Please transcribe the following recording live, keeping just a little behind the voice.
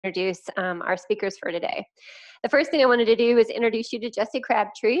introduce our speakers for today. The first thing I wanted to do is introduce you to Jesse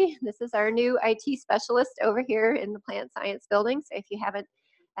Crabtree. This is our new IT specialist over here in the plant science building. So if you haven't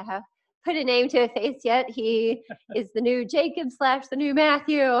put a name to a face yet, he is the new Jacob / the new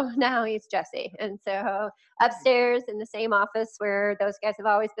Matthew. Now he's Jesse. And so upstairs in the same office where those guys have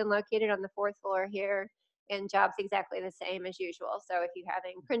always been located on the 4th floor here, and jobs exactly the same as usual. So if you're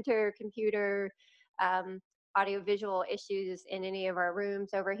having printer, computer, audio-visual issues in any of our rooms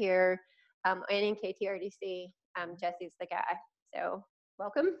over here, and in KTRDC, Jesse's the guy. So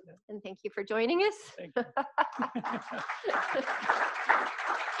welcome, and thank you for joining us. Thank you.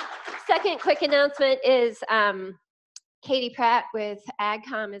 Second quick announcement is Katie Pratt with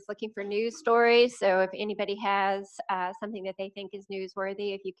AgCom is looking for news stories. So if anybody has something that they think is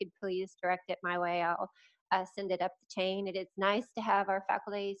newsworthy, if you could please direct it my way, I'll send it up the chain. It is nice to have our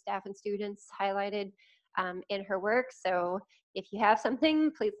faculty, staff, and students highlighted in her work. So if you have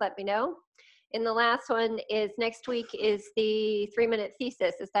something, please let me know. And the last one is next week is the 3-minute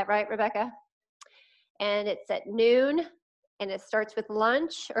thesis. Is that right, Rebecca? And it's at noon, and it starts with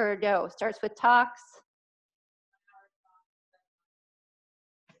lunch, or no, starts with talks.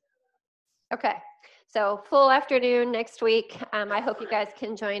 Okay, so full afternoon next week. I hope you guys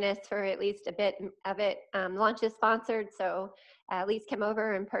can join us for at least a bit of it. Lunch is sponsored, so at least come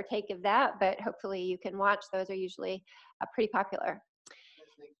over and partake of that, but hopefully you can watch. Those are usually pretty popular.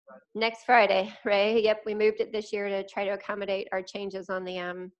 Next Friday, Ray. Yep, we moved it this year to try to accommodate our changes on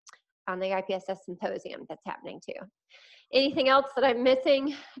the IPSS symposium that's happening too. Anything else that I'm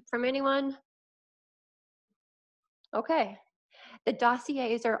missing from anyone? Okay. The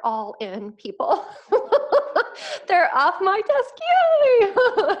dossiers are all in, people. They're off my desk,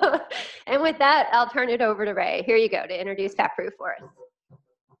 yay! And with that, I'll turn it over to Ray. Here you go to introduce FAPRU for us.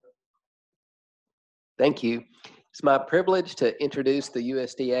 Thank you. It's my privilege to introduce the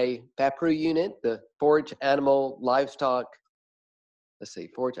USDA FAPRU unit, the Forage Animal Livestock,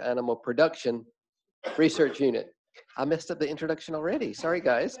 Forage Animal Production Research Unit. I messed up the introduction already, sorry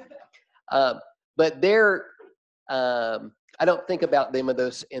guys. But they're, I don't think about them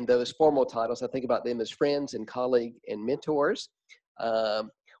in those formal titles. I think about them as friends and colleagues and mentors.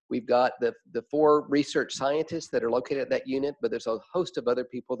 We've got the 4 research scientists that are located at that unit, but there's a host of other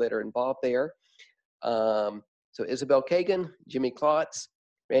people that are involved there. So Isabel Kagan, Jimmy Klotz,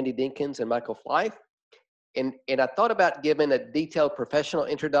 Randy Dinkins, and Michael Fleif. And I thought about giving a detailed professional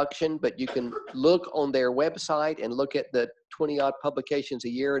introduction, but you can look on their website and look at the 20-odd publications a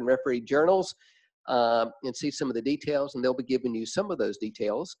year in referee journals and see some of the details, and they'll be giving you some of those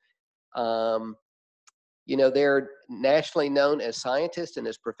details. You know, they're nationally known as scientists and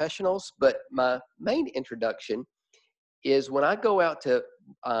as professionals, but my main introduction is when I go out to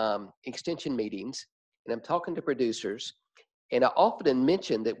extension meetings and I'm talking to producers, and I often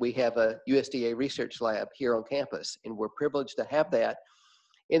mention that we have a USDA research lab here on campus, and we're privileged to have that.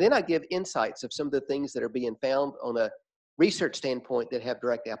 And then I give insights of some of the things that are being found on a research standpoint that have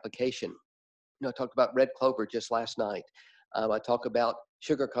direct application. You know, I talked about red clover just last night. I talk about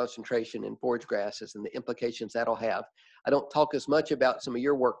sugar concentration in forage grasses and the implications that'll have. I don't talk as much about some of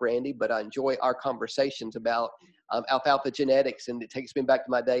your work, Randy, but I enjoy our conversations about alfalfa genetics, and it takes me back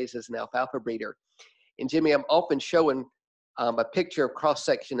to my days as an alfalfa breeder. And Jimmy, I'm often showing a picture of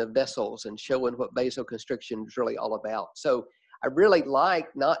cross-section of vessels and showing what vasoconstriction is really all about. So I really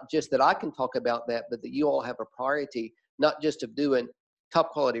like not just that I can talk about that, but that you all have a priority, not just of doing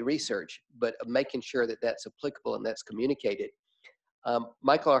top quality research, but of making sure that that's applicable and that's communicated.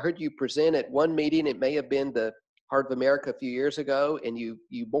 Michael, I heard you present at one meeting, it may have been the Heart of America a few years ago, and you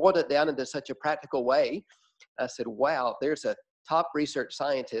boiled it down into such a practical way. I said, wow, there's a top research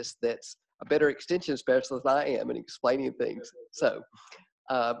scientist that's a better extension specialist than I am in explaining things. So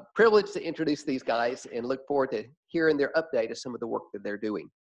privileged to introduce these guys and look forward to hearing their update of some of the work that they're doing.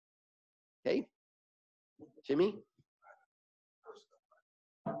 Okay, Jimmy?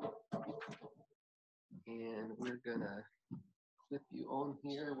 And we're gonna clip you on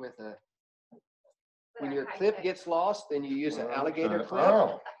here with a, when your clip gets lost, then you use an alligator clip.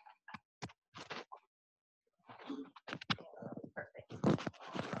 Oh.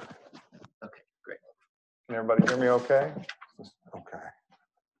 Okay, great. Can everybody hear me okay? Okay.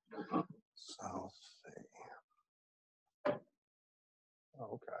 So let's see.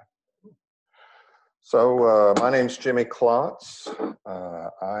 Okay. So my name's Jimmy Klotz.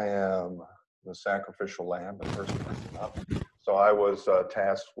 I am the sacrificial lamb and person up. So I was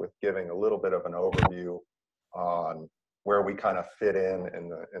tasked with giving a little bit of an overview on where we kind of fit in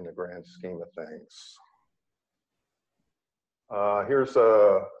the grand scheme of things. Here's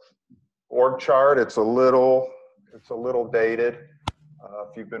a org chart. It's a little dated.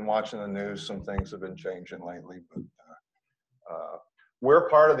 If you've been watching the news, some things have been changing lately, but we're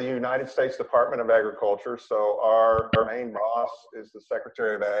part of the United States Department of Agriculture, so our main boss is the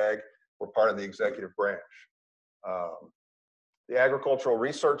Secretary of Ag. We're part of the executive branch. The Agricultural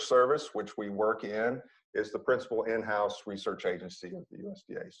Research Service, which we work in, is the principal in-house research agency of the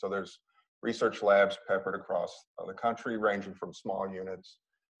USDA. So there's research labs peppered across the country, ranging from small units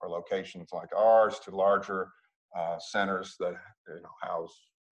or locations like ours to larger centers that house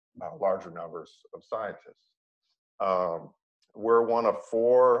larger numbers of scientists. We're one of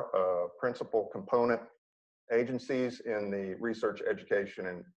 4 principal component agencies in the research, education,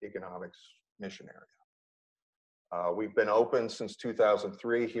 and economics mission area. We've been open since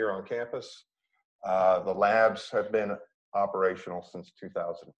 2003 here on campus. The labs have been operational since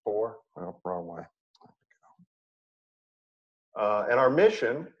 2004. Oh, wrong way. And our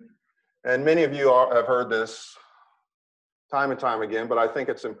mission, and many of you have heard this time and time again, but I think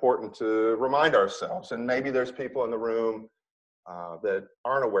it's important to remind ourselves, and maybe there's people in the room that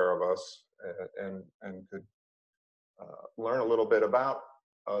aren't aware of us and could learn a little bit about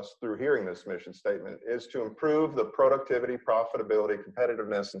us through hearing this mission statement, is to improve the productivity, profitability,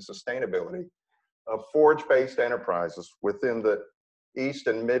 competitiveness, and sustainability of forage-based enterprises within the East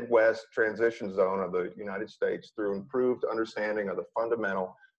and Midwest transition zone of the United States through improved understanding of the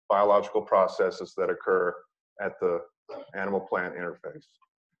fundamental biological processes that occur at the animal-plant interface.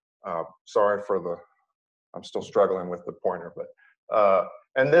 Sorry for the, I'm still struggling with the pointer, but,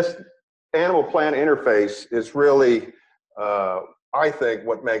 and this animal-plant interface is really, I think,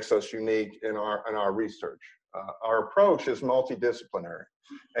 what makes us unique in our research. Our approach is multidisciplinary,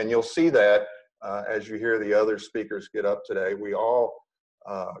 and you'll see that as you hear the other speakers get up today. We all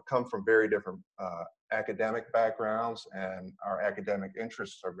come from very different academic backgrounds, and our academic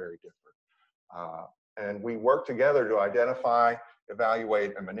interests are very different. And we work together to identify,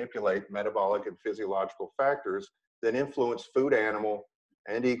 evaluate, and manipulate metabolic and physiological factors that influence food animal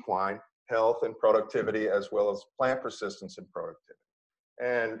and equine health and productivity, as well as plant persistence and productivity.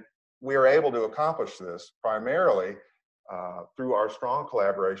 And we are able to accomplish this primarily through our strong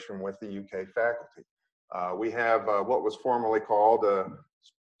collaboration with the UK faculty. We have what was formerly called a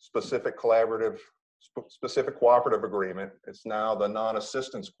specific cooperative agreement. It's now the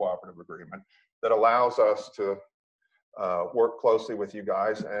non-assistance cooperative agreement that allows us to work closely with you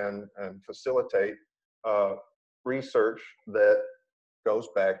guys and facilitate research that goes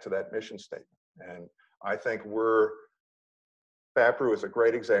back to that mission statement. And I think FAPRU is a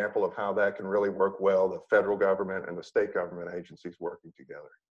great example of how that can really work well, the federal government and the state government agencies working together.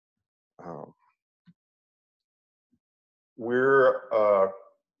 We're,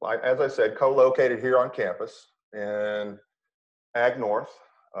 like, as I said, co-located here on campus in Ag North,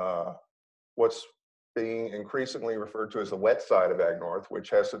 what's being increasingly referred to as the wet side of Ag North, which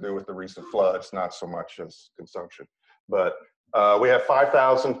has to do with the recent floods, not so much as consumption. But we have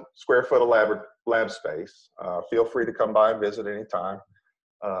 5,000 square foot of lab space. Feel free to come by and visit anytime.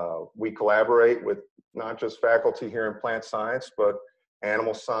 We collaborate with not just faculty here in plant science, but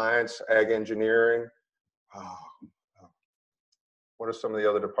animal science, ag engineering. What are some of the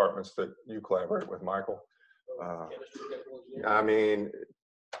other departments that you collaborate with, Michael? I mean,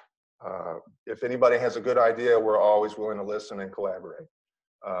 if anybody has a good idea, we're always willing to listen and collaborate.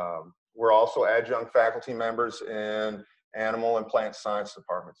 We're also adjunct faculty members in animal and plant science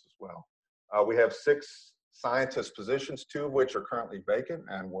departments as well. We have 6 scientist positions, 2 of which are currently vacant,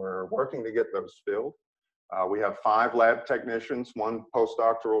 and we're working to get those filled. We have 5 lab technicians, 1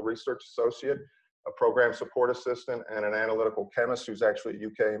 postdoctoral research associate, a program support assistant, and an analytical chemist who's actually a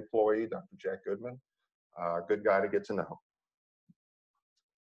UK employee, Dr. Jack Goodman. Good guy to get to know.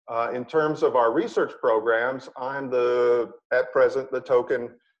 In terms of our research programs, I'm at present, the token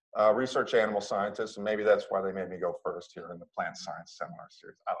research animal scientist, and maybe that's why they made me go first here in the plant science seminar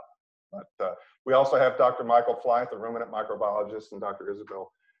series. I don't know. But we also have Dr. Michael Flythe, a ruminant microbiologist, and Dr.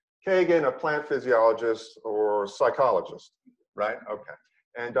 Isabel Kagan, a plant physiologist or psychologist, right? Okay.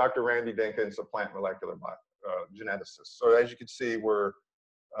 And Dr. Randy Dinkins, a plant molecular geneticist. So as you can see, we're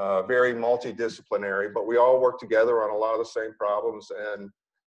very multidisciplinary, but we all work together on a lot of the same problems. And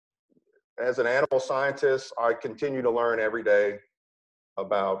as an animal scientist, I continue to learn every day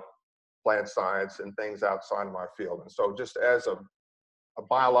about plant science and things outside of my field. And so just as a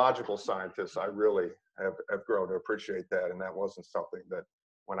biological scientist, I really have grown to appreciate that. And that wasn't something that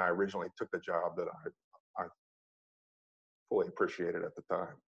when I originally took the job that I fully appreciated at the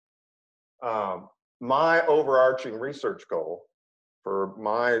time. My overarching research goal for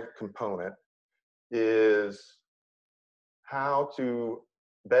my component is how to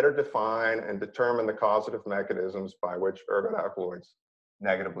better define and determine the causative mechanisms by which ergot alkaloids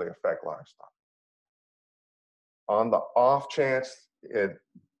negatively affect livestock. On the off chance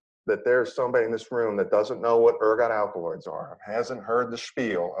that there's somebody in this room that doesn't know what ergot alkaloids are, hasn't heard the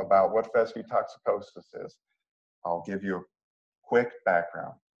spiel about what fescue toxicosis is, I'll give you a quick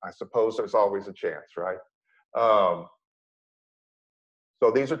background. I suppose there's always a chance, right? So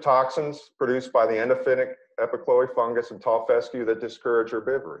these are toxins produced by the endophytic epichloroid fungus and tall fescue that discourage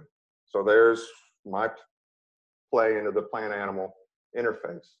herbivory. So there's my play into the plant-animal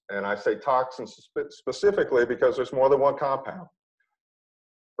interface. And I say toxins specifically because there's more than one compound.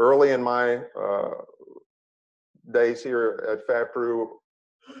 Early in my days here at FAPRU,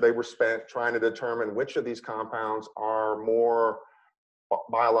 they were spent trying to determine which of these compounds are more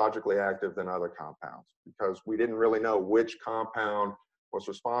biologically active than other compounds, because we didn't really know which compound was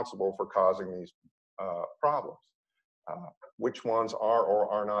responsible for causing these problems, which ones are or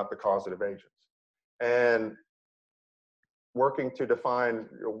are not the causative agents. And working to define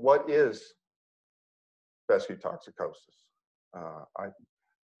what is fescue toxicosis.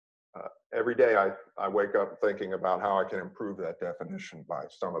 Every day I wake up thinking about how I can improve that definition by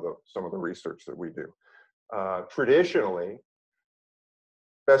some of the research that we do. Traditionally,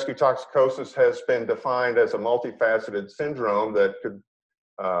 fescue toxicosis has been defined as a multifaceted syndrome that could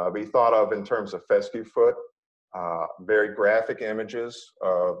be thought of in terms of fescue foot, very graphic images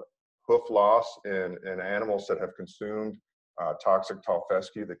of hoof loss in animals that have consumed toxic tall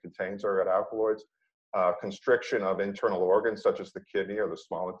fescue that contains ergot alkaloids, constriction of internal organs such as the kidney or the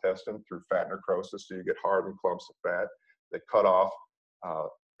small intestine through fat necrosis, so you get hardened clumps of fat that cut off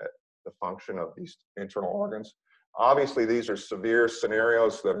the function of these internal organs. Obviously, these are severe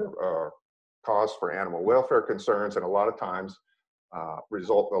scenarios that are cause for animal welfare concerns, and a lot of times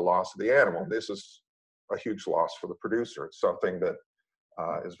result in the loss of the animal. This is a huge loss for the producer. It's something that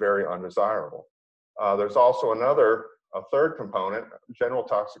is very undesirable. There's also a third component, general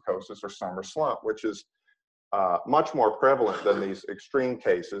toxicosis or summer slump, which is much more prevalent than these extreme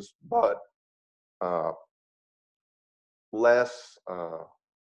cases, but less,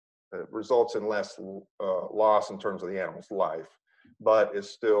 it results in less loss in terms of the animal's life, but it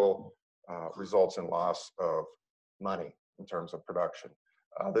still results in loss of money in terms of production.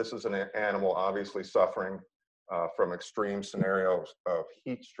 This is an animal obviously suffering from extreme scenarios of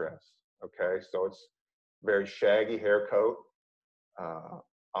heat stress, okay? So it's very shaggy hair coat.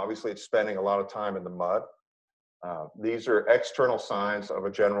 Obviously, it's spending a lot of time in the mud. These are external signs of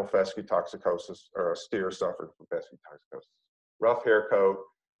a general fescue toxicosis or a steer suffering from fescue toxicosis. Rough hair coat,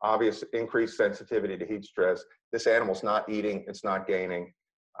 obvious increased sensitivity to heat stress. This animal's not eating, it's not gaining.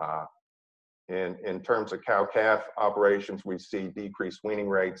 In terms of cow-calf operations, we see decreased weaning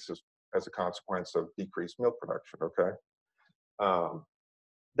rates as a consequence of decreased milk production, okay?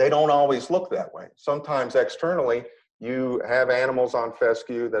 They don't always look that way. Sometimes externally, you have animals on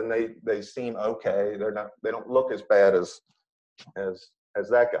fescue, then they seem okay. They don't look as bad as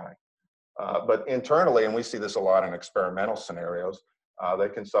that guy. But internally, and we see this a lot in experimental scenarios, they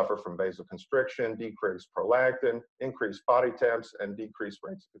can suffer from vasoconstriction, decreased prolactin, increased body temps, and decreased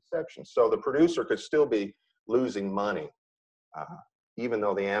rates of conception. So the producer could still be losing money, even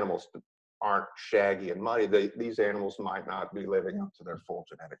though the animals aren't shaggy and muddy. These animals might not be living up to their full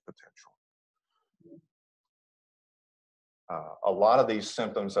genetic potential. A lot of these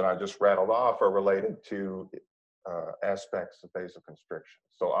symptoms that I just rattled off are related to aspects of vasoconstriction.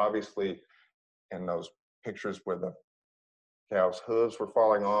 So obviously, in those pictures where the cow's hooves were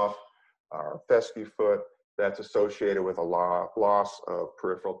falling off, or fescue foot, that's associated with a loss of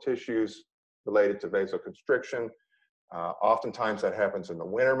peripheral tissues related to vasoconstriction. Oftentimes that happens in the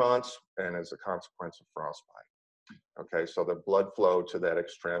winter months and as a consequence of frostbite. Okay, so the blood flow to that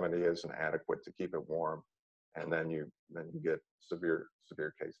extremity isn't adequate to keep it warm, and then you get severe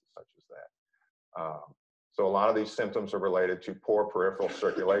cases such as that. So a lot of these symptoms are related to poor peripheral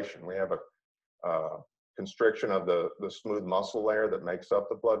circulation. We have a constriction of the smooth muscle layer that makes up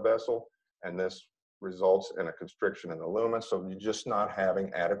the blood vessel, and this results in a constriction in the lumen, so you're just not having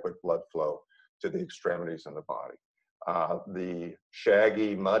adequate blood flow to the extremities in the body. The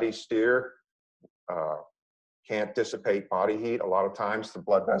shaggy, muddy steer can't dissipate body heat. A lot of times the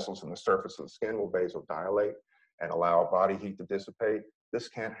blood vessels in the surface of the skin will vasodilate and allow body heat to dissipate. This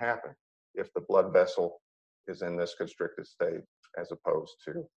can't happen if the blood vessel is in this constricted state, as opposed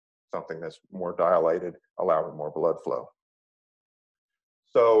to something that's more dilated, allowing more blood flow.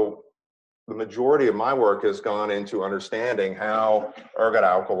 So the majority of my work has gone into understanding how ergot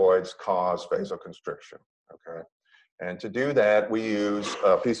alkaloids cause vasoconstriction, okay? And to do that, we use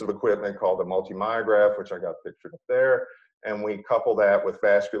a piece of equipment called a multimyograph, which I got pictured up there, and we couple that with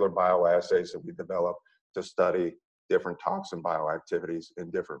vascular bioassays that we develop to study different toxin bioactivities in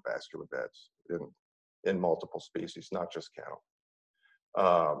different vascular beds in multiple species, not just cattle.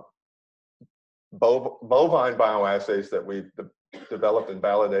 Bovine bioassays that we've developed and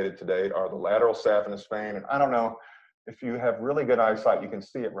validated to date are the lateral saphenous vein. And I don't know if you have really good eyesight, you can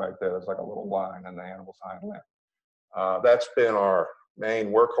see it right there. There's like a little line in the animal's hind limb. That's been our main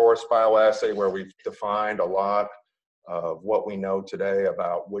workhorse bioassay, where we've defined a lot of what we know today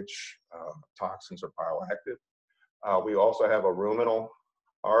about which toxins are bioactive. We also have a ruminal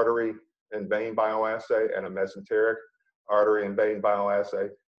artery and vein bioassay and a mesenteric artery and vein bioassay,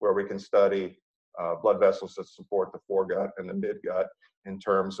 where we can study blood vessels that support the foregut and the midgut in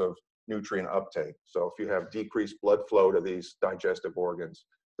terms of nutrient uptake. So if you have decreased blood flow to these digestive organs,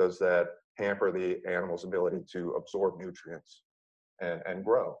 does that hamper the animal's ability to absorb nutrients and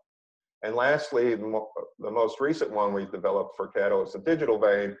grow? And lastly, the most recent one we've developed for cattle is the digital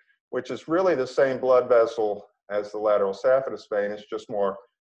vein, which is really the same blood vessel as the lateral saphenous vein. It's just more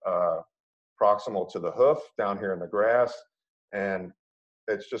proximal to the hoof down here in the grass. And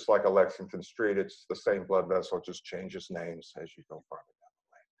it's just like a Lexington Street. It's the same blood vessel, it just changes names as you go farther down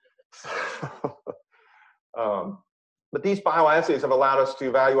the way. But these bioassays have allowed us to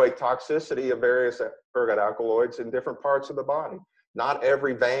evaluate toxicity of various ergot alkaloids in different parts of the body. Not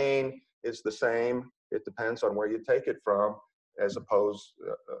every vein is the same. It depends on where you take it from, it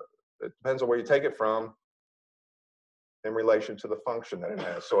depends on where you take it from in relation to the function that it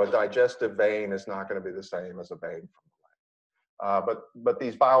has. So a digestive vein is not going to be the same as a vein from the leg. But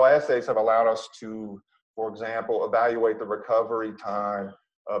these bioassays have allowed us to, for example, evaluate the recovery time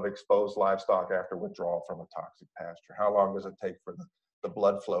of exposed livestock after withdrawal from a toxic pasture. How long does it take for the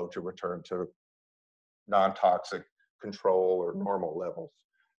blood flow to return to non-toxic control or normal levels,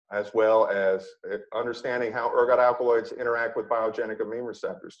 as well as understanding how ergot alkaloids interact with biogenic amine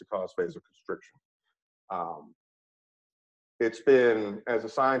receptors to cause vasoconstriction. It's been, as a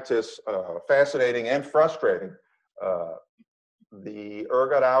scientist, fascinating and frustrating. The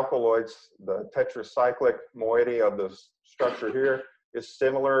ergot alkaloids, the tetracyclic moiety of the structure here is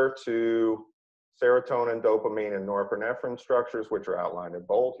similar to serotonin, dopamine, and norepinephrine structures, which are outlined in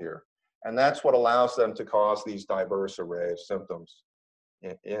bold here. And that's what allows them to cause these diverse array of symptoms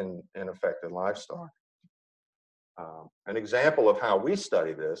in affected livestock. An example of how we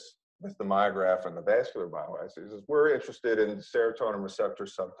study this with the myograph and the vascular bioassays is we're interested in serotonin receptor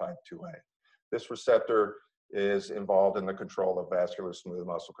subtype 2A. This receptor is involved in the control of vascular smooth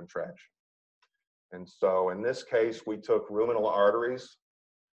muscle contraction. And so in this case, we took ruminal arteries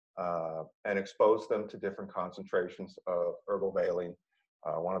and exposed them to different concentrations of ergovaline,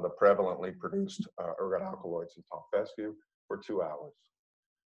 one of the prevalently produced ergot alkaloids in tall fescue, for 2 hours.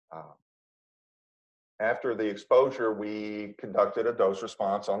 After the exposure, we conducted a dose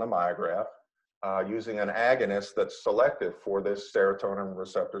response on the myograph using an agonist that's selective for this serotonin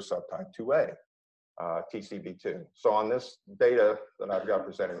receptor subtype 2A, TCB2. So on this data that I've got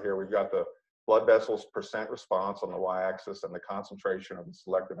presented here, we've got the blood vessels % response on the y-axis and the concentration of the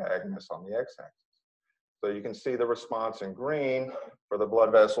selective agonist on the x-axis. So you can see the response in green for the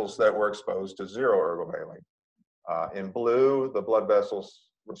blood vessels that were exposed to 0 ergovaline. In blue, the blood vessels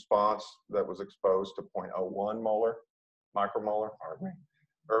response that was exposed to 0.01 micromolar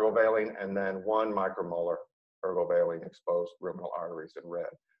ergovaline, and then 1 micromolar ergovaline exposed ruminal arteries in red.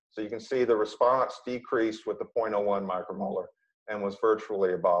 So you can see the response decreased with the 0.01 micromolar and was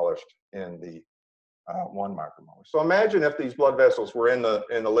virtually abolished in the 1 micromolar. So imagine if these blood vessels were in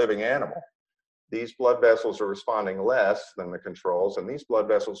the living animal. These blood vessels are responding less than the controls, and these blood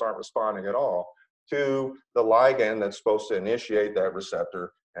vessels aren't responding at all to the ligand that's supposed to initiate that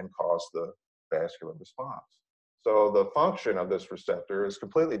receptor and cause the vascular response. So the function of this receptor is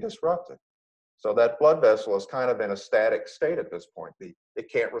completely disrupted. So that blood vessel is kind of in a static state at this point.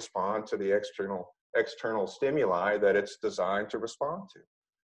 It can't respond to the external stimuli that it's designed to respond to.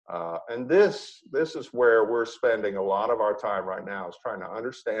 And this is where we're spending a lot of our time right now, is trying to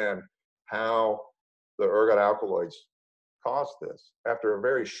understand how the ergot alkaloids cause this. After a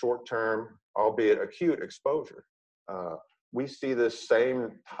very short-term, albeit acute exposure, we see this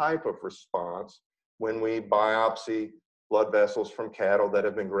same type of response when we biopsy blood vessels from cattle that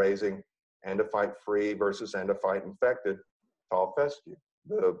have been grazing endophyte-free versus endophyte-infected tall fescue.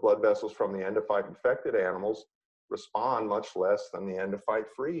 The blood vessels from the endophyte-infected animals respond much less than the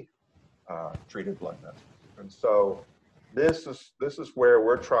endophyte-free treated blood vessels. And so this is where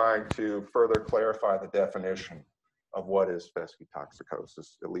we're trying to further clarify the definition of what is fescue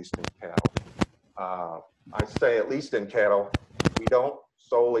toxicosis, at least in cattle. I say at least in cattle, we don't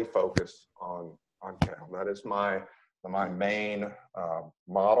solely focus on cattle. That is my main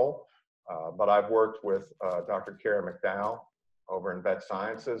model. But I've worked with Dr. Kara McDowell over in Vet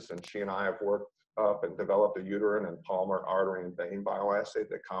Sciences, and she and I have worked up and developed a uterine and palmar artery and vein bioassay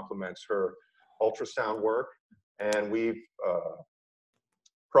that complements her ultrasound work. And we've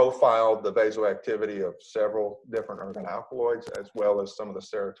profiled the vasoactivity of several different organocalloids, as well as some of the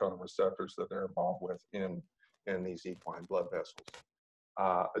serotonin receptors that they're involved with in these equine blood vessels.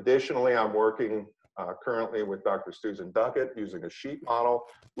 Additionally, I'm working currently with Dr. Susan Duckett using a sheep model,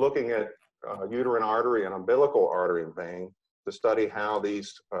 looking at uterine artery and umbilical artery and vein to study how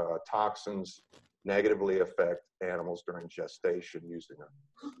these toxins negatively affect animals during gestation using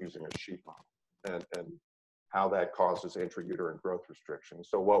a sheep model, and how that causes intrauterine growth restriction.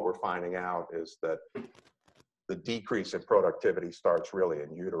 So what we're finding out is that the decrease in productivity starts really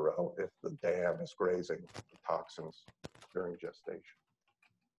in utero if the dam is grazing the toxins during gestation.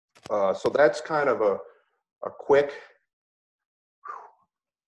 So that's kind of a quick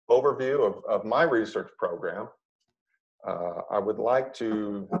overview of my research program. I would like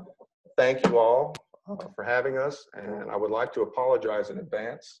to thank you all for having us, and I would like to apologize in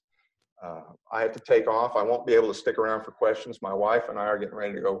advance. I have to take off. I won't be able to stick around for questions. My wife and I are getting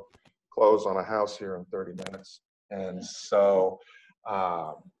ready to go close on a house here in 30 minutes. And so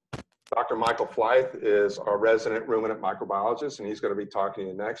Dr. Michael Flythe is our resident ruminant microbiologist, and he's going to be talking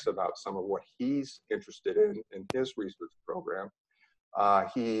to you next about some of what he's interested in his research program.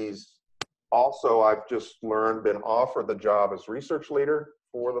 He's also, I've just learned, been offered the job as research leader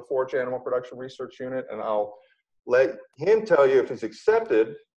for the Forage Animal Production Research Unit, and I'll let him tell you if he's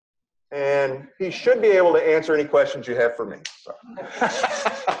accepted, and he should be able to answer any questions you have for me. So.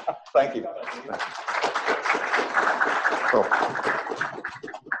 Thank you.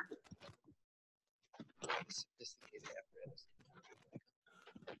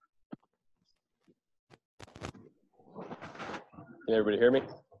 Can everybody hear me?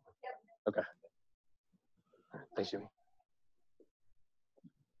 Okay. Thanks, Jimmy.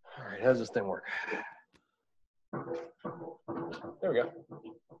 All right, how does this thing work? There we go.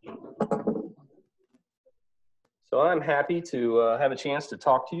 So I'm happy to have a chance to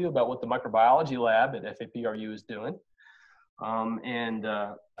talk to you about what the microbiology lab at FAPRU is doing.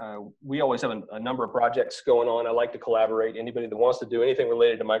 We always have a number of projects going on. I like to collaborate. Anybody that wants to do anything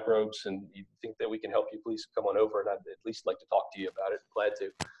related to microbes and you think that we can help you, please come on over, and I'd at least like to talk to you about it. Glad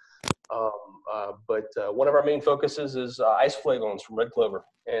to. One of our main focuses is isoflavones from red clover.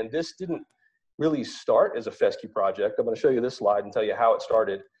 And this didn't really start as a fescue project. I'm going to show you this slide and tell you how it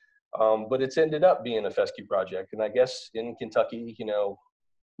started. But it's ended up being a fescue project. And I guess in Kentucky, you know,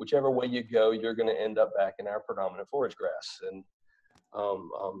 whichever way you go, you're going to end up back in our predominant forage grass. And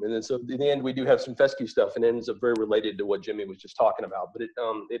then so in the end, we do have some fescue stuff, and it ends up very related to what Jimmy was just talking about. But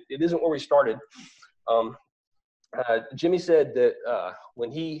it isn't where we started. Jimmy said that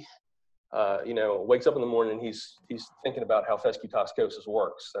when he wakes up in the morning, he's thinking about how fescue toxicosis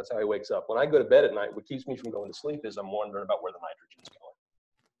works. That's how he wakes up. When I go to bed at night, what keeps me from going to sleep is I'm wondering about where the nitrogen's going.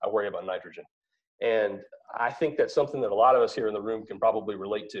 I worry about nitrogen. And I think that's something that a lot of us here in the room can probably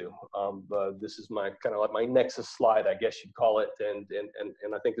relate to. This is my kind of like my nexus slide, I guess you'd call it. And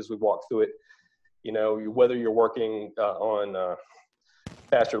I think as we walk through it, you know, whether you're working on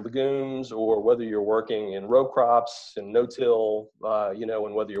pasture legumes, or whether you're working in row crops and no-till,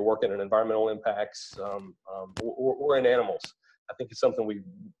 and whether you're working in environmental impacts or in animals. I think it's something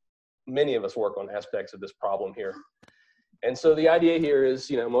many of us work on aspects of this problem here. And so the idea here is,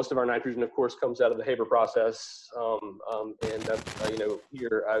 most of our nitrogen, of course, comes out of the Haber process.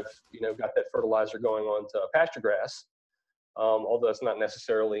 Here I've, got that fertilizer going on to pasture grass. Although that's not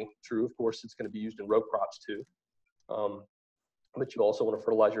necessarily true. Of course, it's going to be used in row crops too. But you also want to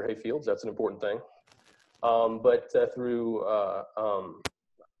fertilize your hay fields. That's an important thing.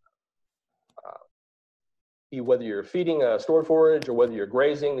 Whether you're feeding a stored forage or whether you're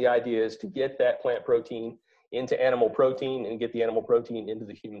grazing, the idea is to get that plant protein into animal protein and get the animal protein into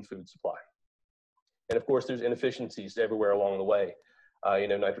the human food supply. And of course, there's inefficiencies everywhere along the way.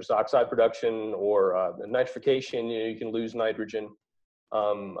 Nitrous oxide production or nitrification, you can lose nitrogen.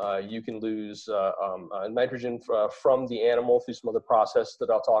 You can lose nitrogen from the animal through some other process that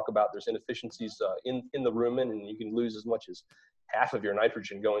I'll talk about. There's inefficiencies in the rumen, and you can lose as much as half of your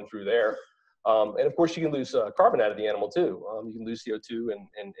nitrogen going through there. And of course, you can lose carbon out of the animal too. You can lose CO2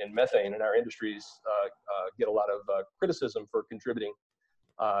 and methane, and our industries get a lot of criticism for contributing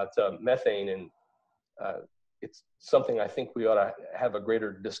to methane. And it's something I think we ought to have a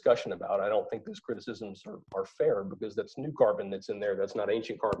greater discussion about. I don't think those criticisms are fair, because that's new carbon that's in there. That's not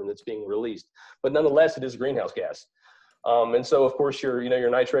ancient carbon that's being released. But nonetheless, it is a greenhouse gas. And so, of course, your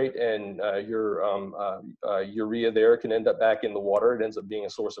nitrate and your urea there can end up back in the water. It ends up being a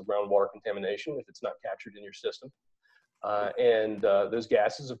source of groundwater contamination if it's not captured in your system. And those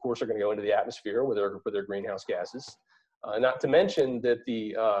gases, of course, are going to go into the atmosphere with their greenhouse gases. Not to mention that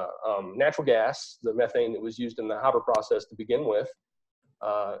the natural gas, the methane that was used in the hopper process to begin with,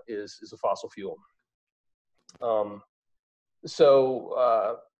 is a fossil fuel.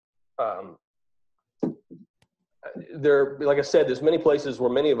 Like I said, there's many places where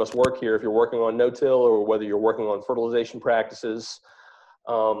many of us work here. If you're working on no-till or whether you're working on fertilization practices,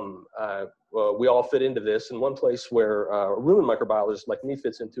 we all fit into this. And one place where a rumen microbiologist like me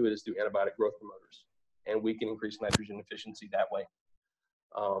fits into it is through antibiotic growth promoters. And we can increase nitrogen efficiency that way.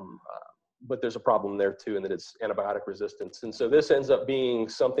 But there's a problem there too, in that it's antibiotic resistance. And so this ends up being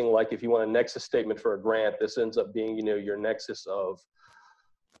something like, if you want a nexus statement for a grant, this ends up being, your nexus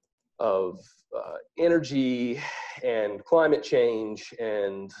of energy and climate change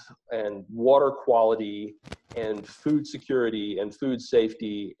and water quality and food security and food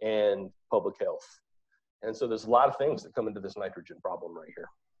safety and public health. And so there's a lot of things that come into this nitrogen problem right here.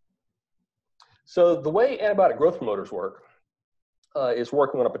 So the way antibiotic growth promoters work is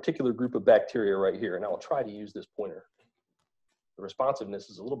working on a particular group of bacteria right here. And I'll try to use this pointer. The responsiveness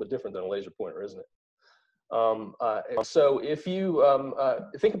is a little bit different than a laser pointer, isn't it? So if you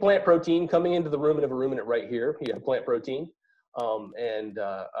think of plant protein coming into the rumen of a ruminant right here, you have plant protein, and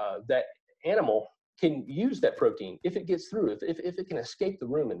that animal can use that protein if it gets through, if it can escape the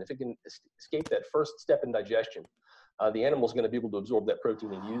rumen, if it can escape that first step in digestion, the animal is going to be able to absorb that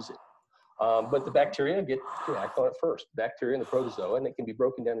protein and use it. But the bacteria can act on it first, bacteria and the protozoa, and it can be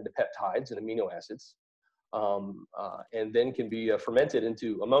broken down into peptides and amino acids. And then can be fermented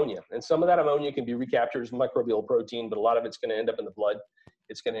into ammonia. And some of that ammonia can be recaptured as microbial protein, but a lot of it's going to end up in the blood.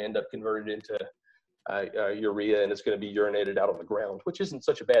 It's going to end up converted into urea, and it's going to be urinated out on the ground, which isn't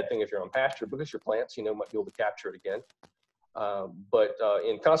such a bad thing if you're on pasture, because your plants, might be able to capture it again. But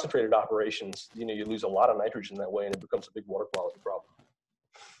in concentrated operations, you lose a lot of nitrogen that way, and it becomes a big water quality problem.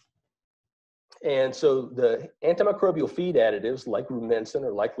 And so the antimicrobial feed additives like rumensin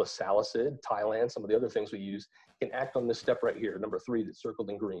or like lasalicid, Tylan, some of the other things we use, can act on this step right here, number 3 that's circled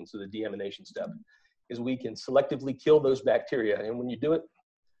in green. So the deamination step is we can selectively kill those bacteria. And when you do it,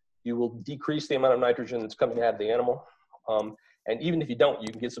 you will decrease the amount of nitrogen that's coming out of the animal. And even if you don't, you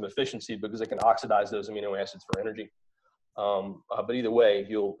can get some efficiency because it can oxidize those amino acids for energy. But either way,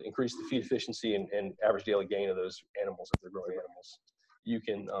 you'll increase the feed efficiency and average daily gain of those animals if they're growing animals. You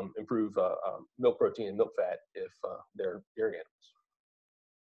can improve milk protein and milk fat if they're dairy animals.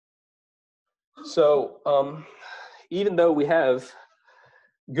 So even though we have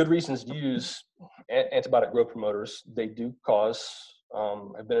good reasons to use antibiotic growth promoters, they do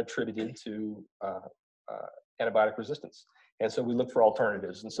have been attributed to antibiotic resistance. And so we look for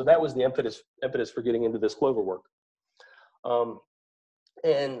alternatives. And so that was the impetus for getting into this clover work.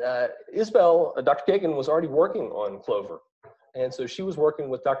 Isabel, Dr. Kagan was already working on clover. And so she was working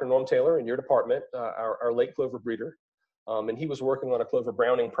with Dr. Norm Taylor in your department, our late clover breeder. And he was working on a clover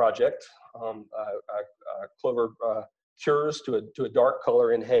browning project, clover cures to a dark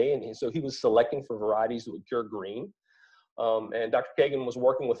color in hay. And so he was selecting for varieties that would cure green. And Dr. Kagan was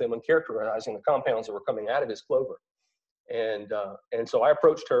working with him on characterizing the compounds that were coming out of his clover. And so I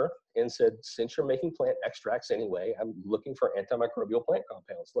approached her and said, since you're making plant extracts anyway, I'm looking for antimicrobial plant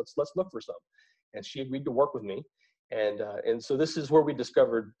compounds. Let's look for some. And she agreed to work with me. And so this is where we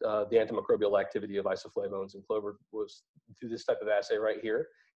discovered the antimicrobial activity of isoflavones in clover was through this type of assay right here.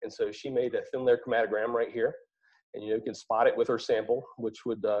 And so she made a thin layer chromatogram right here. And you can spot it with her sample, which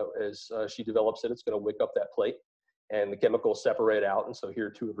would, as she develops it, it's going to wick up that plate. And the chemicals separate out. And so here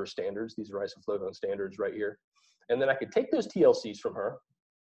are 2 of her standards. These are isoflavone standards right here. And then I could take those TLCs from her,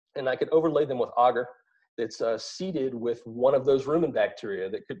 and I could overlay them with agar that's seeded with one of those rumen bacteria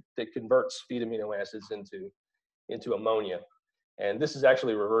that converts feed amino acids into ammonia. And this is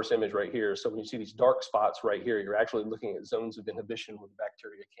actually a reverse image right here. So when you see these dark spots right here, you're actually looking at zones of inhibition where the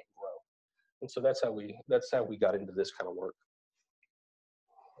bacteria can't grow. And so that's how we got into this kind of work.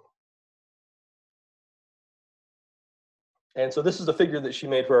 And so this is the figure that she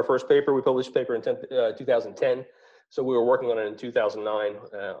made for our first paper. We published a paper in 2010. So we were working on it in 2009.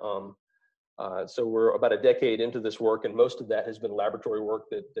 So we're about a decade into this work, and most of that has been laboratory work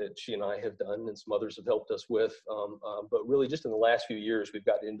that she and I have done, and some others have helped us with. But really just in the last few years, we've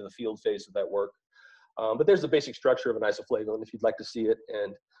gotten into the field phase of that work. But there's the basic structure of an isoflavone if you'd like to see it,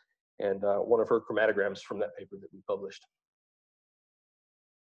 and one of her chromatograms from that paper that we published.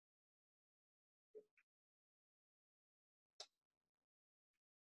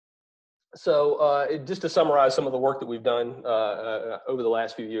 Just to summarize some of the work that we've done over the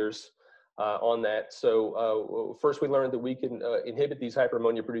last few years on that. So first we learned that we can inhibit these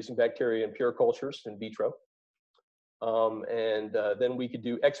hyperammonia producing bacteria in pure cultures in vitro. Then we could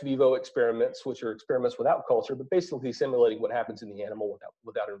do ex vivo experiments, which are experiments without culture, but basically simulating what happens in the animal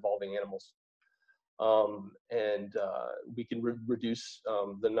without involving animals. We can reduce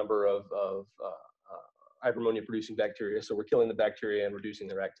the number of hyperammonia producing bacteria. So we're killing the bacteria and reducing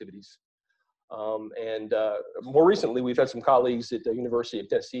their activities. More recently, we've had some colleagues at the University of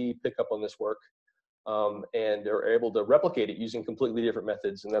Tennessee pick up on this work and are able to replicate it using completely different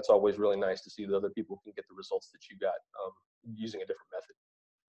methods. And that's always really nice to see that other people can get the results that you got using a different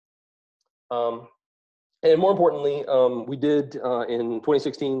method. And more importantly, we did in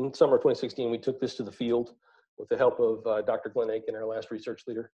 2016, summer of 2016, we took this to the field with the help of Dr. Glenn Aiken, our last research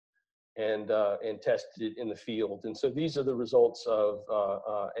leader, and tested it in the field. And so these are the results of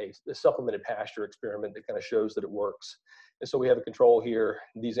a supplemented pasture experiment that kind of shows that it works. And so we have a control here.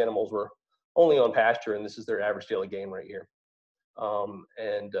 These animals were only on pasture, and this is their average daily gain right here.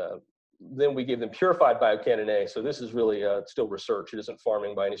 Then we gave them purified biocannon A. So this is really still research. It isn't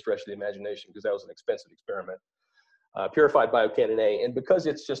farming by any stretch of the imagination, because that was an expensive experiment. Purified biocannon A, and because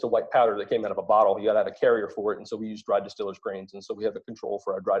it's just a white powder that came out of a bottle, you got to have a carrier for it, and so we use dried distiller's grains, and so we have a control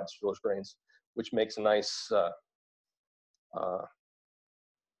for our dried distiller's grains, which makes a nice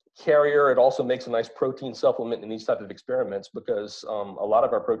carrier. It also makes a nice protein supplement in these type of experiments, because a lot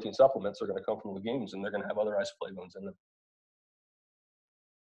of our protein supplements are going to come from legumes, and they're going to have other isoflavones in them.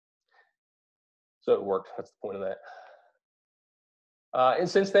 So it worked. That's the point of that. And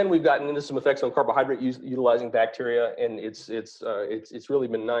since then, we've gotten into some effects on carbohydrate utilizing bacteria, and it's really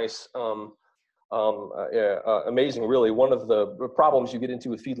been nice, amazing, really. One of the problems you get into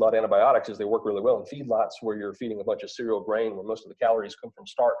with feedlot antibiotics is they work really well in feedlots where you're feeding a bunch of cereal grain where most of the calories come from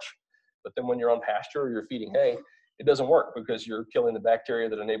starch. But then when you're on pasture or you're feeding hay, it doesn't work because you're killing the bacteria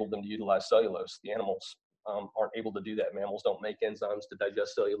that enabled them to utilize cellulose. The animals aren't able to do that. Mammals don't make enzymes to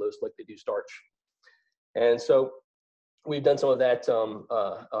digest cellulose like they do starch. And so we've done some of that,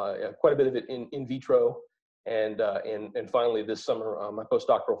 quite a bit of it in vitro, and finally this summer, my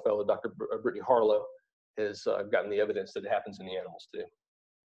postdoctoral fellow, Dr. Brittany Harlow, has gotten the evidence that it happens in the animals too.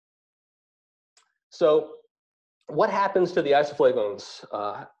 So, what happens to the isoflavones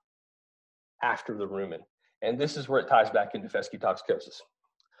after the rumen? And this is where it ties back into fescue toxicosis.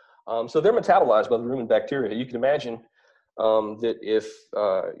 So they're metabolized by the rumen bacteria. You can imagine that if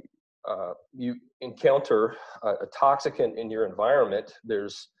you encounter a toxicant in your environment,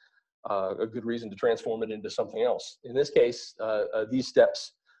 there's a good reason to transform it into something else. In this case, these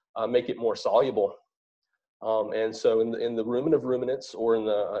steps make it more soluble, and so in the rumen of ruminants, or in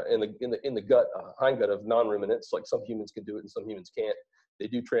the gut, hindgut of non-ruminants, like some humans can do it and some humans can't, they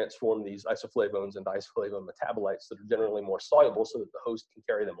do transform these isoflavones into isoflavone metabolites that are generally more soluble, so that the host can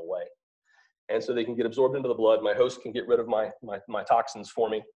carry them away, and so they can get absorbed into the blood. My host can get rid of my toxins for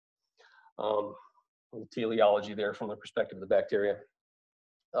me. Teleology there from the perspective of the bacteria.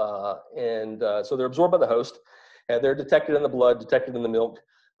 So they're absorbed by the host, and they're detected in the blood, detected in the milk.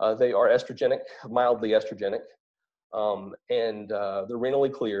 They are estrogenic, mildly estrogenic, and they're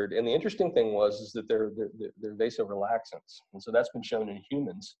renally cleared. And the interesting thing is that they're vasorelaxants, and so that's been shown in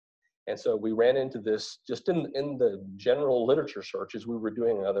humans. And so we ran into this just in the general literature search as we were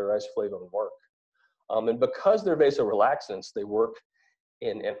doing other isoflavone work. And because they're vasorelaxants, they work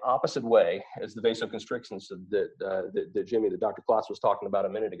in an opposite way as the vasoconstrictants that Jimmy, that Dr. Klotz was talking about a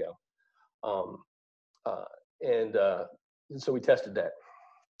minute ago. So we tested that,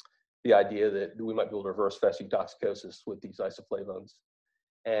 the idea that we might be able to reverse fescue toxicosis with these isoflavones.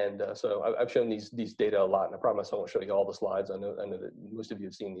 And so I've shown these data a lot, and I promise I won't show you all the slides. I know that most of you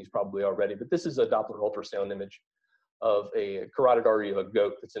have seen these probably already, but this is a Doppler ultrasound image of a carotid artery of a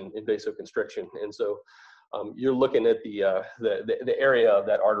goat that's in vasoconstriction. And so you're looking at the area of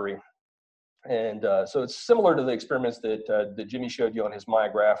that artery. And so it's similar to the experiments that Jimmy showed you on his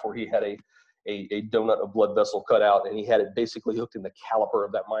myograph, where he had a donut of blood vessel cut out, and he had it basically hooked in the caliper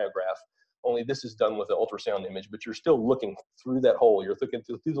of that myograph. Only this is done with an ultrasound image, but you're still looking through that hole. You're looking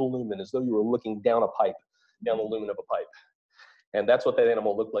through the lumen as though you were looking down a pipe, down the lumen of a pipe. And that's what that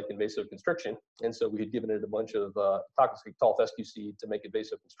animal looked like in vasoconstriction. And so we had given it a bunch of toxic tall fescue seed to make it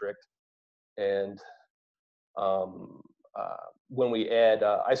vasoconstrict. And when we add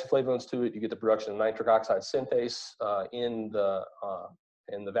isoflavones to it, you get the production of nitric oxide synthase in the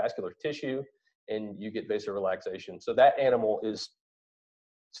vascular tissue, and you get vasorelaxation. So that animal is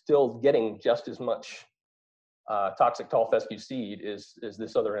still getting just as much toxic tall fescue seed as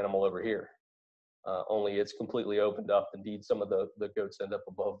this other animal over here. only it's completely opened up. Indeed, some of the goats end up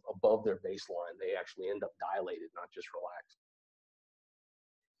above their baseline. They actually end up dilated, not just relaxed.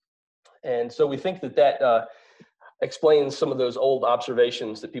 And so we think that explains some of those old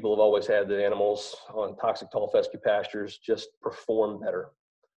observations that people have always had, that animals on toxic tall fescue pastures just perform better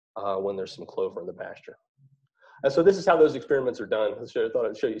when there's some clover in the pasture. So this is how those experiments are done. I thought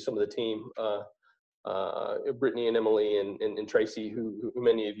I'd show you some of the team, Brittany and Emily and Tracy, who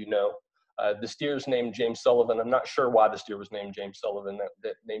many of you know. The steer's named James Sullivan. I'm not sure why the steer was named James Sullivan.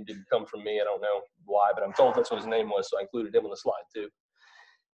 That name didn't come from me. I don't know why, but I'm told that's what his name was, so I included him on the slide too.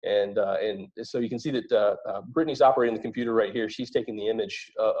 And so you can see that Brittany's operating the computer right here. She's taking the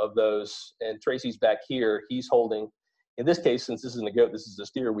image of those, and Tracy's back here. He's holding, in this case, since this isn't a goat, this is a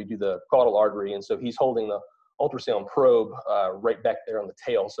steer, we do the caudal artery, and so he's holding the ultrasound probe right back there on the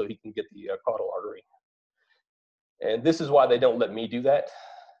tail so he can get the caudal artery. And this is why they don't let me do that,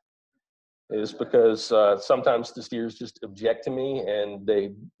 is because sometimes the steers just object to me, and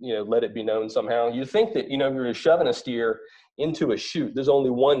they let it be known somehow. You think that you're shoving a steer into a chute. There's only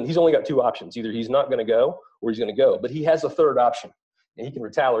one. He's only got two options. Either he's not going to go or he's going to go. But he has a third option, and he can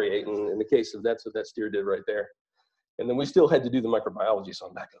retaliate. And in the case of that's what that steer did right there. And then we still had to do the microbiology, so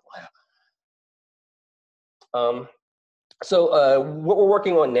I'm back in the lab. So what we're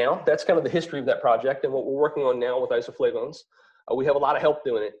working on now, that's kind of the history of that project. And what we're working on now with isoflavones, we have a lot of help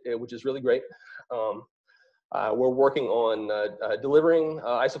doing it, which is really great. We're working on delivering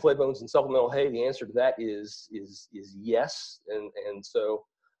isoflavones and supplemental hay. The answer to that is yes. And so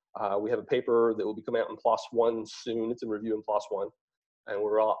we have a paper that will be coming out in PLOS One soon. It's in review in PLOS One, and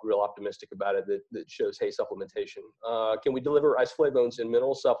we're all real optimistic about it that shows hay supplementation. Can we deliver isoflavones in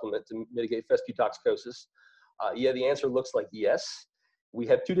mineral supplement to mitigate fescue toxicosis? Yeah, the answer looks like yes. We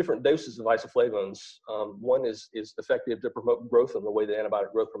have two different doses of isoflavones. One is effective to promote growth in the way that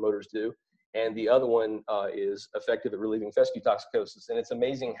antibiotic growth promoters do. And the other one is effective at relieving fescue toxicosis. And it's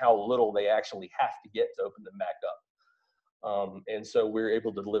amazing how little they actually have to get to open them back up. And so we're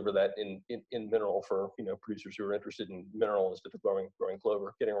able to deliver that in mineral for producers who are interested in mineral instead of growing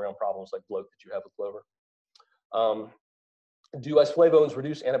clover, getting around problems like bloat that you have with clover. Do isoflavones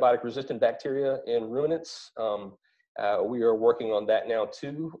reduce antibiotic-resistant bacteria in ruminants? We are working on that now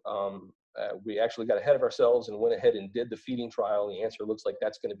too. We actually got ahead of ourselves and went ahead and did the feeding trial. And the answer looks like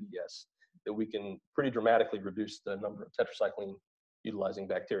that's going to be yes, that we can pretty dramatically reduce the number of tetracycline utilizing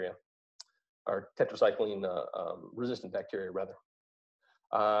bacteria, or tetracycline resistant bacteria rather.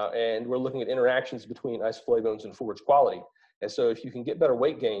 And we're looking at interactions between isoflavones and forage quality. And so if you can get better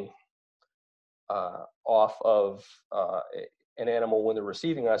weight gain off of an animal when they're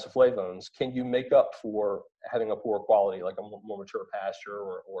receiving isoflavones, can you make up for having a poor quality, like a more mature pasture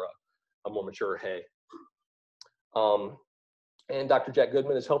or a more mature hay? And Dr. Jack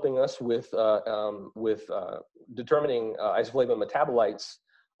Goodman is helping us with determining isoflavone metabolites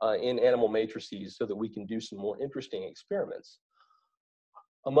in animal matrices so that we can do some more interesting experiments.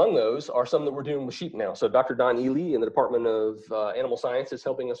 Among those are some that we're doing with sheep now. So Dr. Don Ely in the Department of Animal Science is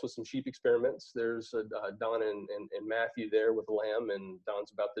helping us with some sheep experiments. There's Don and Matthew there with the lamb, and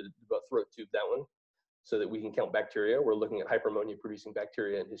Don's about to throat tube that one so that we can count bacteria. We're looking at hyperammonia producing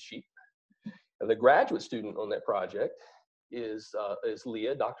bacteria in his sheep. And the graduate student on that project is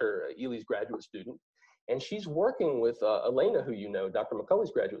Leah, Dr. Ely's graduate student. And she's working with Elena, who you know, Dr.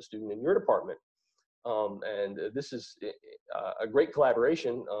 McCulley's graduate student in your department. And this is a great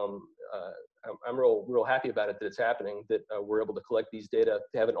collaboration. I'm real happy about it that it's happening, that we're able to collect these data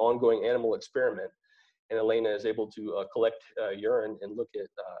to have an ongoing animal experiment. And Elena is able to collect urine and look at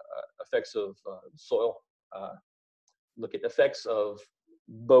effects of soil, look at effects of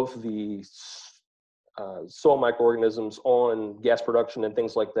both the soil microorganisms on gas production and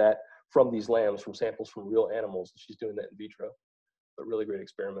things like that from these lambs, from samples from real animals. She's doing that in vitro. But really great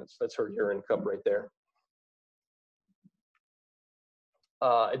experiments. That's her urine cup right there.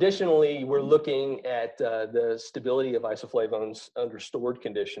 Additionally, we're looking at the stability of isoflavones under stored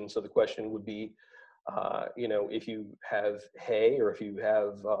conditions. So the question would be, if you have hay or if you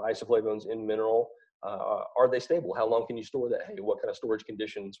have isoflavones in mineral, are they stable? How long can you store that hay? What kind of storage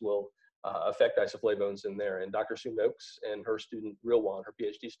conditions will affect isoflavones in there? And Dr. Sue Noakes and her student, Rilwan, her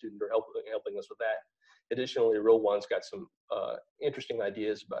PhD student, are helping us with that. Additionally, Rilwan's got some interesting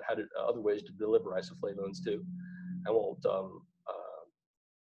ideas about other ways to deliver isoflavones too. I won't.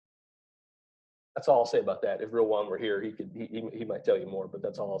 That's all I'll say about that. If Rilwan were here, he might tell you more, but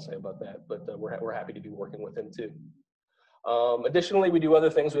that's all I'll say about that. But we're happy to be working with him too. Additionally, we do other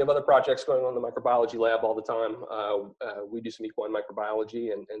things. We have other projects going on in the microbiology lab all the time. We do some equine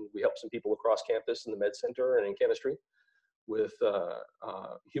microbiology, and we help some people across campus in the med center and in chemistry. with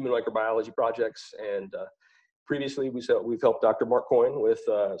human microbiology projects. And previously, we've helped Dr. Mark Coyne with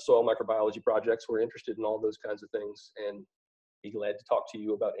soil microbiology projects. We're interested in all those kinds of things and be glad to talk to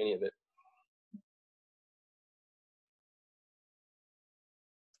you about any of it.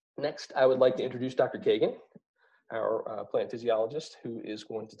 Next, I would like to introduce Dr. Kagan, our plant physiologist, who is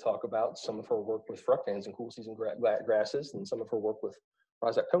going to talk about some of her work with fructans and cool season grasses and some of her work with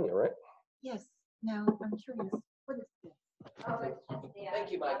rhizoctonia, right? Yes. Now, I'm curious, what is this? Oh, it's just the,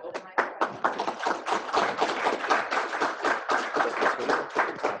 Thank you, Michael. the microphone.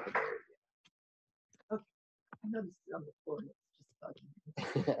 Okay, I noticed it on the floor and it's just bugging.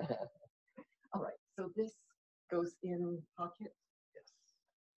 All right, so this goes in pocket.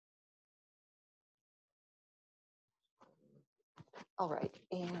 All right,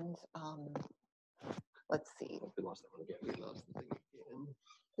 and let's see. We lost that one again. We lost the thing again.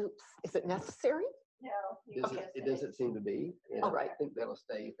 Oops, is it necessary? No. It doesn't seem to be. And All right. I think that'll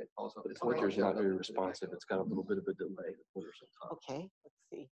stay if it falls over. This winter's not very responsive. It's got a little bit of a delay. The winter's on top. Okay, let's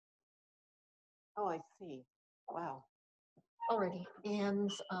see. Oh, I see. Wow. Alrighty,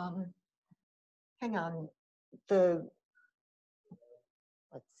 and hang on. Let's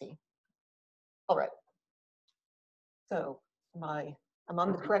see. All right. So I'm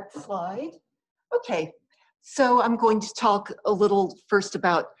on the correct slide. Okay, so I'm going to talk a little first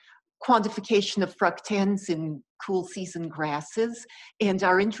about quantification of fructans in cool season grasses, and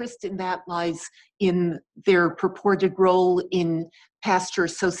our interest in that lies in their purported role in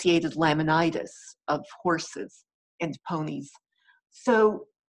pasture-associated laminitis of horses and ponies. So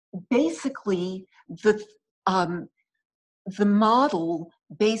basically, the model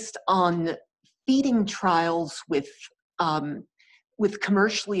based on feeding trials with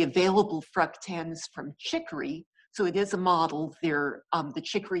commercially available fructans from chicory. So it is a model. The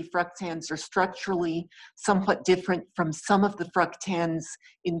chicory fructans are structurally somewhat different from some of the fructans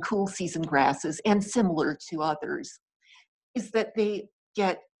in cool season grasses and similar to others, is that they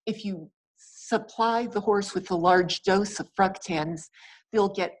get, if you supply the horse with a large dose of fructans, they'll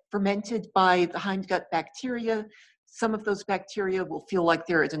get fermented by the hindgut bacteria. Some of those bacteria will feel like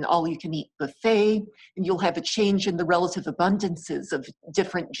they're at an all-you-can-eat buffet, and you'll have a change in the relative abundances of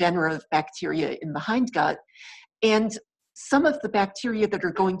different genera of bacteria in the hindgut. And some of the bacteria that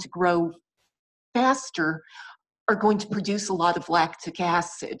are going to grow faster are going to produce a lot of lactic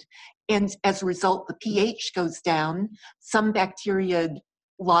acid. And as a result, the pH goes down. Some bacteria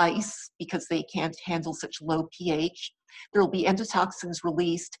lyse because they can't handle such low pH. There will be endotoxins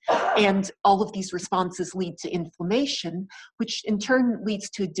released, and all of these responses lead to inflammation, which in turn leads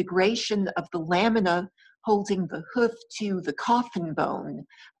to a degradation of the lamina holding the hoof to the coffin bone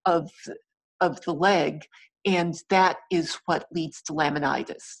of the leg, and that is what leads to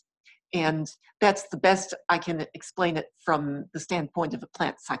laminitis. And that's the best I can explain it from the standpoint of a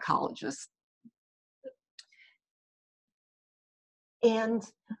plant psychologist. And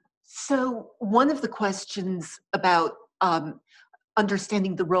so one of the questions about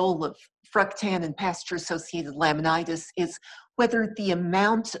understanding the role of fructan and pasture-associated laminitis is whether the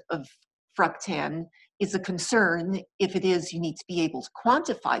amount of fructan is a concern. If it is, you need to be able to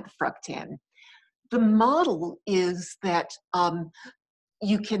quantify the fructan. The model is that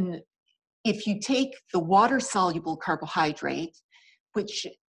you can, if you take the water-soluble carbohydrate, which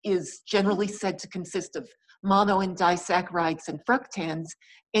is generally said to consist of mono and disaccharides and fructans,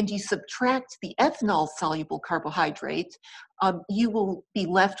 and you subtract the ethanol-soluble carbohydrate, you will be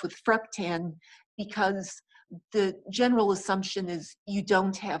left with fructan, because the general assumption is you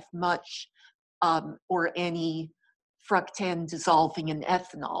don't have much or any fructan dissolving in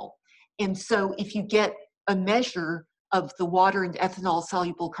ethanol. And so if you get a measure of the water and ethanol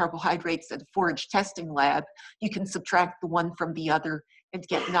soluble carbohydrates at a forage testing lab, you can subtract the one from the other and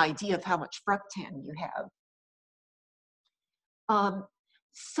get an idea of how much fructan you have.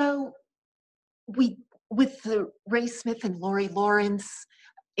 So with the Ray Smith and Lori Lawrence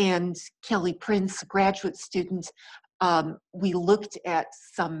and Kelly Prince, a graduate student, we looked at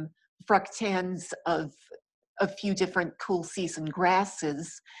some fructans of a few different cool season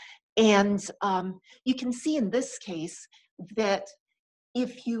grasses. And you can see in this case that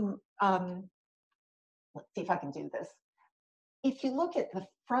if you, let's see if I can do this. If you look at the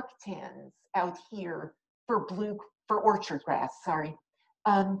fructans out here for orchard grass, sorry,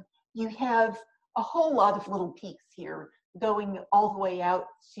 you have a whole lot of little peaks here going all the way out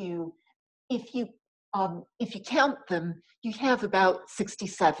to, if you count them, you have about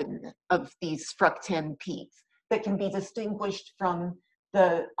 67 of these fructan peaks that can be distinguished from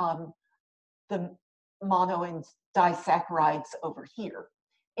the mono and disaccharides over here.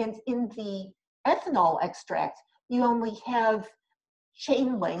 And in the ethanol extract, you only have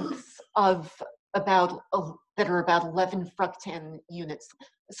chain lengths of about that are about 11 fructan units.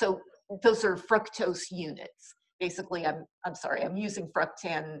 So those are fructose units. Basically, I'm sorry, I'm using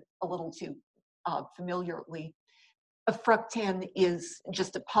fructan a little too familiarly. A fructan is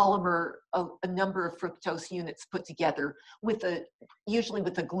just a polymer of a number of fructose units put together with usually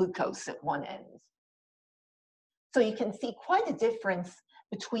with a glucose at one end. So you can see quite a difference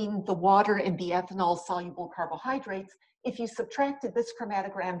between the water and the ethanol soluble carbohydrates. If you subtracted this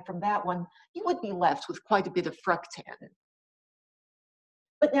chromatogram from that one, you would be left with quite a bit of fructan.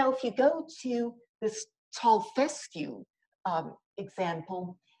 But now if you go to this tall fescue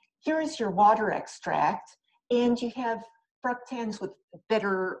example, here is your water extract, and you have fructans that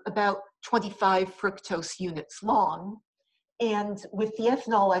are about 25 fructose units long. And with the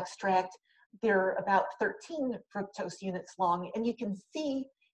ethanol extract, they're about 13 fructose units long. And you can see,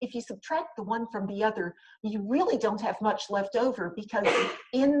 if you subtract the one from the other, you really don't have much left over, because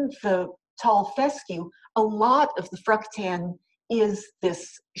in the tall fescue, a lot of the fructan is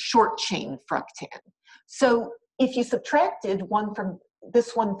this short chain fructan. So if you subtracted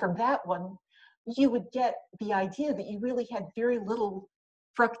this one from that one, you would get the idea that you really had very little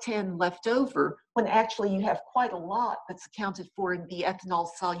fructan left over, when actually you have quite a lot that's accounted for in the ethanol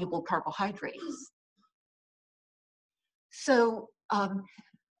soluble carbohydrates. So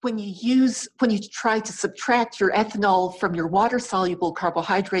when you try to subtract your ethanol from your water soluble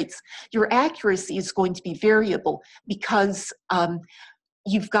carbohydrates, your accuracy is going to be variable, because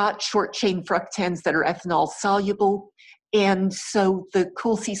you've got short chain fructans that are ethanol soluble. And so the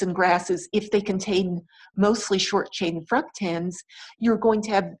cool season grasses, if they contain mostly short chain fructans, you're going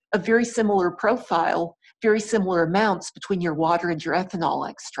to have a very similar profile, very similar amounts between your water and your ethanol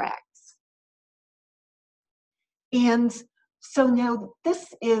extracts. And so now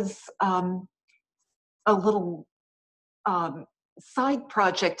this is a little side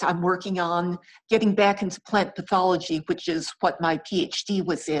project I'm working on, getting back into plant pathology, which is what my PhD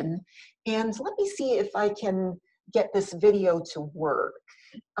was in. And let me see if I can get this video to work.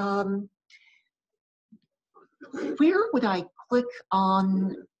 Where would I click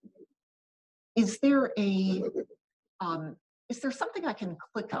on? Is there something I can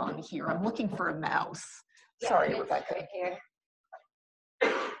click on here? I'm looking for a mouse. Sorry, Rebecca. Right here.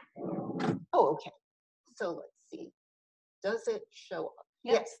 Oh, okay. So let's see. Does it show up?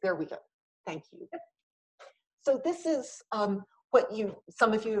 Yep. Yes, there we go. Thank you. So this is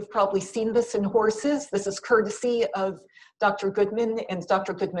some of you have probably seen this in horses. This is courtesy of Dr. Goodman and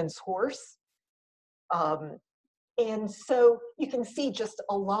Dr. Goodman's horse. And so you can see just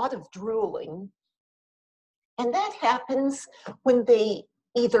a lot of drooling. And that happens when they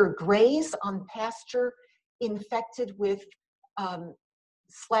either graze on pasture infected with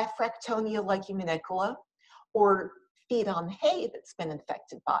Schlafractonia leguminicola, or feed on hay that's been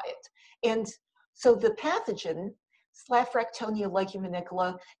infected by it. And so the pathogen, Schlafractonia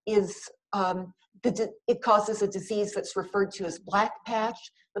leguminicola, is it causes a disease that's referred to as black patch.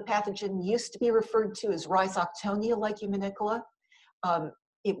 The pathogen used to be referred to as Rhizoctonia leguminicola.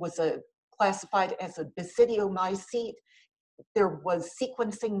 It was classified as a basidiomycete. There was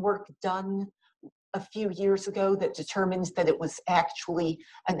sequencing work done a few years ago that determined that it was actually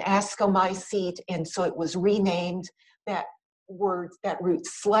an ascomycete, and so it was renamed. That root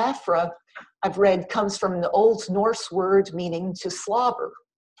slafra, I've read, comes from an Old Norse word meaning to slobber.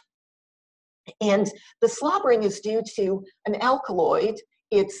 And the slobbering is due to an alkaloid.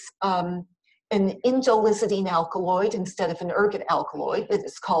 It's an indolizidine alkaloid instead of an ergot alkaloid. It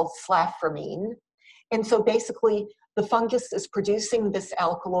is called slaframine. And so basically, the fungus is producing this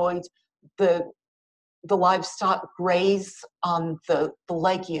alkaloid. The livestock graze on the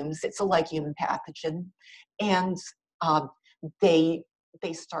legumes. It's a legume pathogen. And they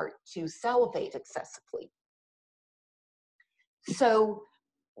start to salivate excessively. So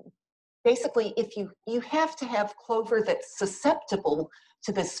basically, if you have to have clover that's susceptible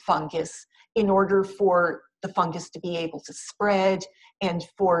to this fungus in order for the fungus to be able to spread and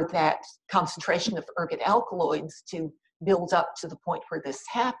for that concentration of ergot alkaloids to build up to the point where this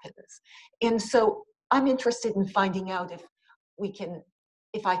happens. And so I'm interested in finding out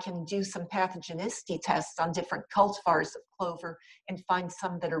if I can do some pathogenicity tests on different cultivars of clover and find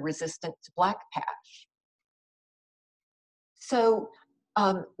some that are resistant to black patch. So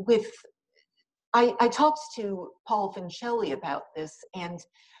I talked to Paul Vincelli about this, and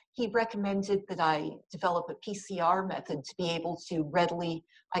he recommended that I develop a PCR method to be able to readily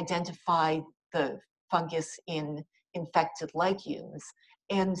identify the fungus in infected legumes.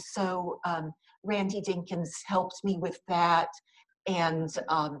 And so Randy Dinkins helped me with that. And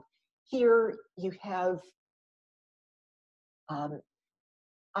here you have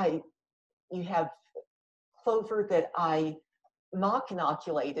You have clover that I mock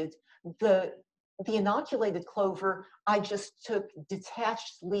inoculated. The inoculated clover, I just took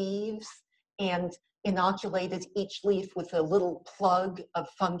detached leaves and inoculated each leaf with a little plug of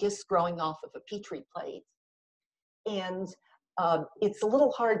fungus growing off of a Petri plate. And it's a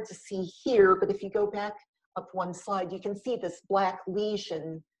little hard to see here, but if you go back up one slide, you can see this black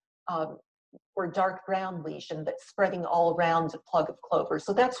lesion or dark brown lesion that's spreading all around a plug of clover.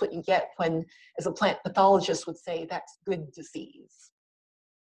 So that's what you get when, as a plant pathologist would say, that's good disease.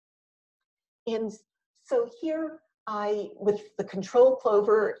 And so here with the control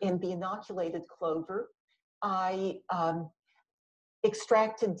clover and the inoculated clover, I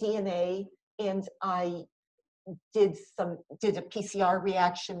extracted DNA and I did a PCR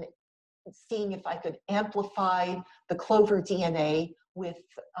reaction, seeing if I could amplify the clover DNA with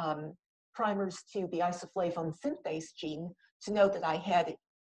primers to the isoflavone synthase gene to know that I had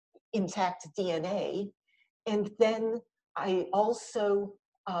intact DNA. And then I also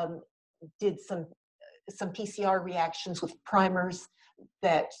did some PCR reactions with primers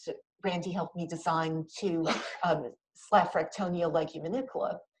that Randy helped me design to Schlafrectonia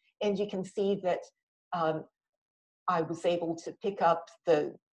leguminicola. And you can see that I was able to pick up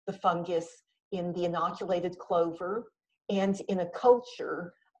the fungus in the inoculated clover and in a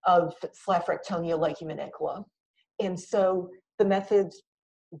culture of Schlafrectonia leguminicola. And so the method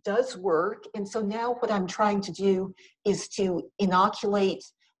does work. And so now what I'm trying to do is to inoculate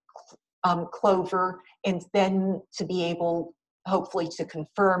clover and then to be able, hopefully, to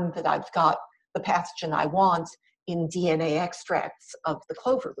confirm that I've got the pathogen I want in DNA extracts of the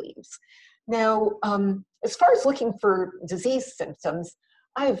clover leaves. Now, as far as looking for disease symptoms,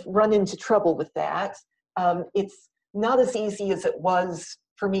 I've run into trouble with that. It's not as easy as it was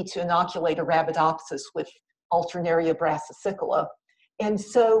for me to inoculate Arabidopsis with Alternaria brassicicola. And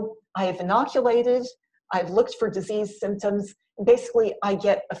so I have inoculated, I've looked for disease symptoms. Basically, I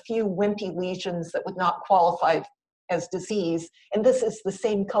get a few wimpy lesions that would not qualify as disease. And this is the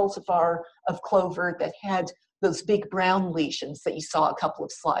same cultivar of clover that had those big brown lesions that you saw a couple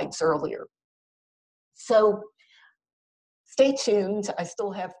of slides earlier. So stay tuned. I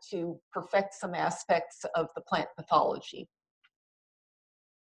still have to perfect some aspects of the plant pathology.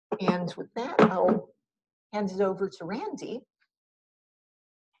 And with that, I'll hand it over to Randy.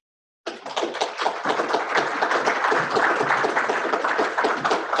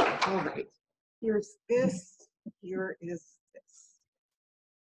 All right, here's this, here is this.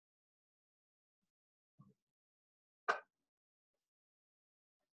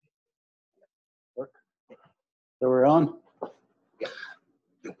 So we're on?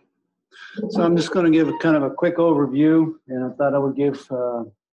 So I'm just going to give a kind of a quick overview, and I thought I would give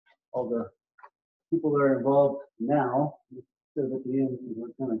all the people that are involved now, instead of at the end, because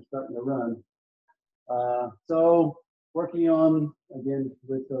we're kind of starting to run. So working on, again,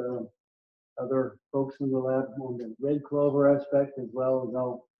 with other folks in the lab on the red clover aspect, as well as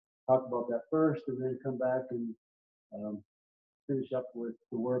I'll talk about that first, and then come back and finish up with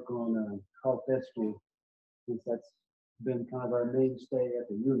the work on call fescue, since that's been kind of our mainstay at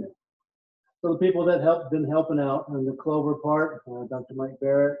the unit. So the people that been helping out on the clover part, Dr. Mike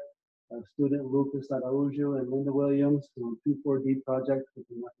Barrett, student Lucas Araujo, and Linda Williams from 2,4-D project, which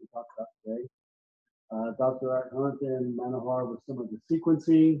we're not going to talk about today. Dr. Art Hunt and Manohar with some of the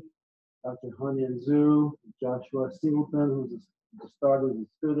sequencing. Dr. Hanyan Zhu, Joshua Singleton, who's the start as a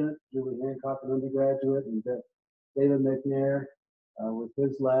student, Julie Hancock, an undergraduate, and David McNair with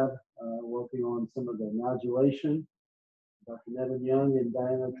his lab working on some of the nodulation. Dr. Nevin Young and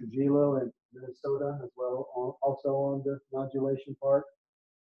Diana Trujillo in Minnesota as well, also on the nodulation part.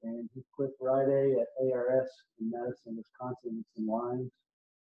 And Cliff Friday at ARS in Madison, Wisconsin with some lines.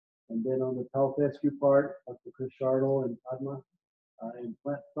 And then on the Pell Fescue part, Dr. Chris Shardle and Padma in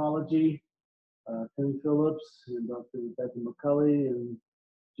plant pathology, Tim Phillips and Dr. Rebecca McCulley and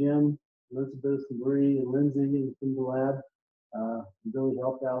Jim, Elizabeth, and Marie, and Lindsay in the lab really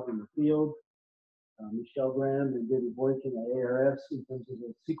helped out in the field. Michelle Graham and David Boykin at ARS in terms of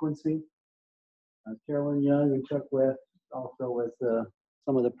the sequencing. Carolyn Young and Chuck West also with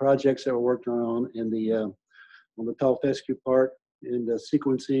some of the projects that we're working on in the on the Pell Fescue part in the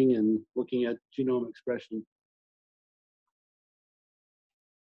sequencing and looking at genome expression.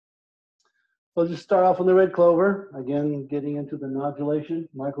 So just start off on the red clover, again, getting into the nodulation.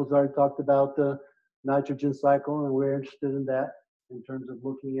 Michael's already talked about the nitrogen cycle, and we're interested in that in terms of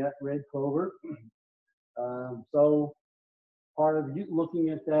looking at red clover. So part of looking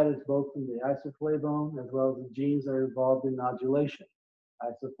at that is both from the isoflavone as well as the genes that are involved in nodulation.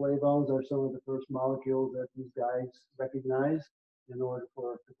 Isoflavones are some of the first molecules that these guys recognize in order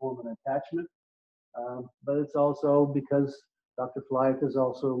to form an attachment. But it's also because Dr. Fleith is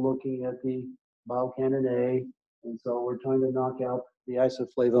also looking at the biocanon A, and so we're trying to knock out the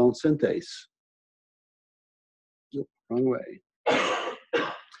isoflavone synthase. Wrong way.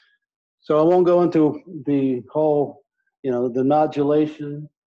 So I won't go into the whole, the nodulation,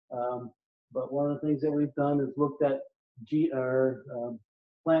 but one of the things that we've done is looked at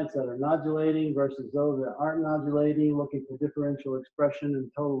plants that are nodulating versus those that aren't nodulating, looking for differential expression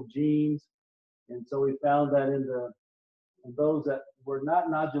in total genes. And so we found that in those that were not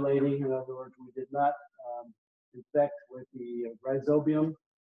nodulating, in other words, we did not infect with the rhizobium,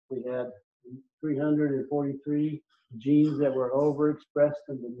 we had 343 genes that were overexpressed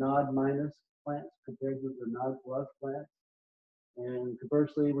in the nod- plants compared with the nod+ plants. And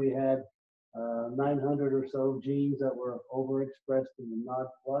conversely, we had 900 or so genes that were overexpressed in the nod+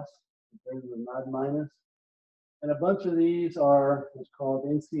 compared to the nod-. And a bunch of these are what's called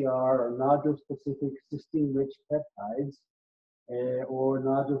NCR, or nodule-specific cysteine-rich peptides, or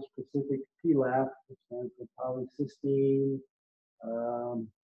nodule-specific PLAP, which stands for polycysteine,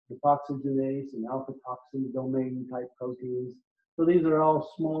 lipoxygenase, and alpha-toxin domain type proteins. So these are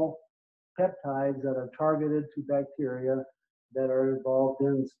all small peptides that are targeted to bacteria that are involved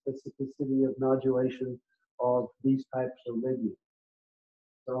in specificity of nodulation of these types of legumes.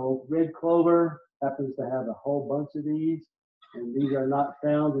 So red clover happens to have a whole bunch of these, and these are not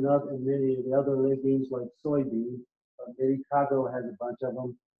found in many of the other legumes like soybean, but Medicago has a bunch of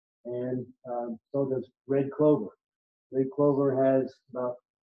them, and so does red clover. Red clover has about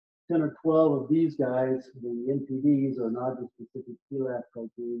 10 or 12 of these guys, the NPDs, or nodule-specific PLAP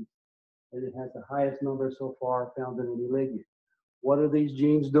proteins, and it has the highest number so far found in any legume. What are these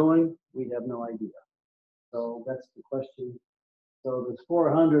genes doing? We have no idea. So that's the question. So there's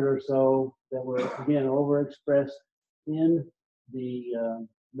 400 or so that were, again, overexpressed in the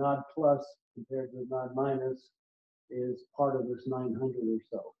nod+ compared to nod- is part of this 900 or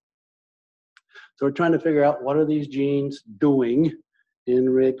so. So we're trying to figure out what are these genes doing in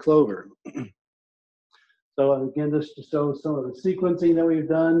red clover. So again, this just shows some of the sequencing that we've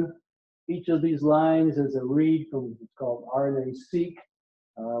done. Each of these lines is a read from what's called RNA-seq,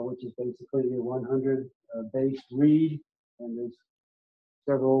 which is basically a 100 base read, and there's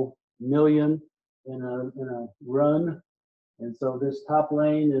several million in a run. And so this top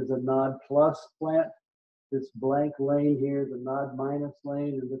lane is a nod+ plant. This blank lane here is a nod-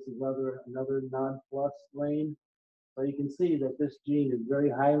 lane, and this is another nod+ lane. So you can see that this gene is very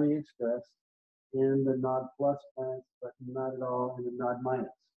highly expressed in the nod+ plants, but not at all in the nod-.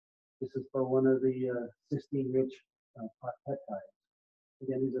 This is for one of the cysteine-rich peptides.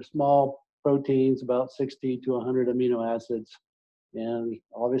 Again, these are small proteins, about 60 to 100 amino acids. And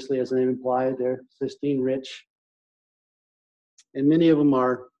obviously, as the name implied, they're cysteine-rich. And many of them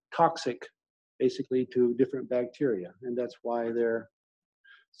are toxic, basically, to different bacteria. And that's why they're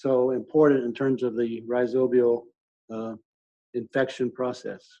so important in terms of the rhizobial infection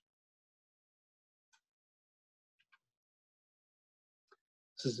process.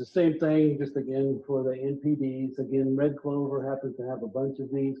 This is the same thing, just again for the NPDs. Again, red clover happens to have a bunch of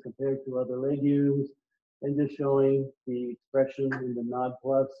these compared to other legumes, and just showing the expression in the nod+.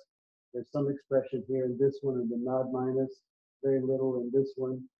 There's some expression here in this one in the nod-, very little in this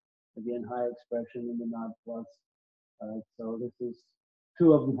one. Again, high expression in the nod+. So this is,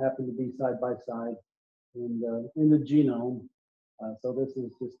 two of them happen to be side by side in the genome. So this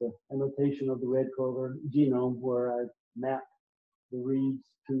is just an annotation of the red clover genome where I mapped the reads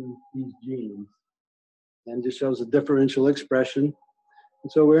to these genes, and just shows a differential expression.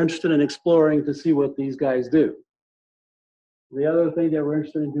 And so we're interested in exploring to see what these guys do. The other thing that we're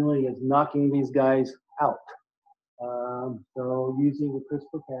interested in doing is knocking these guys out. So using the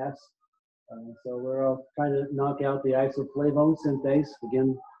CRISPR-Cas, so we're all trying to knock out the isoflavone synthase,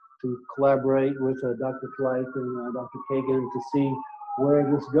 again, to collaborate with Dr. Fleith and Dr. Kagan to see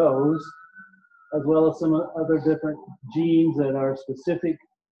where this goes, as well as some other different genes that are specific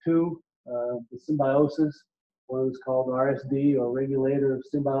to the symbiosis. One is called RSD, or regulator of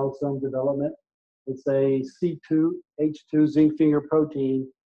symbiosome development. It's a C2H2 zinc finger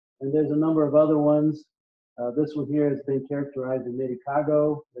protein, and there's a number of other ones. This one here has been characterized in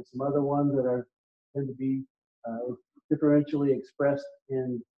Medicago. There's some other ones that tend to be differentially expressed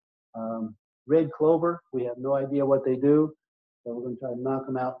in red clover. We have no idea what they do, so we're going to try to knock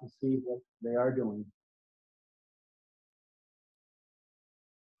them out and see what they are doing.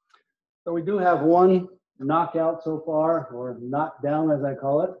 So we do have one knockout so far, or knockdown as I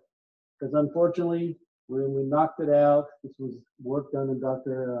call it, because unfortunately When we knocked it out, this was work done in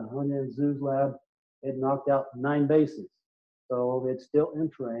Dr. Honan Zhu's lab, it knocked out 9 bases. So it's still in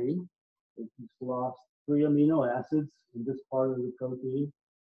frame. It just lost 3 amino acids in this part of the protein.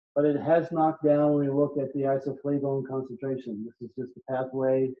 But it has knocked down when we look at the isoflavone concentration. This is just the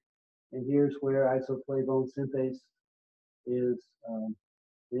pathway. And here's where isoflavone synthase is,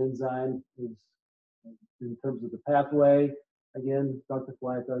 the enzyme is in terms of the pathway. Again, Dr.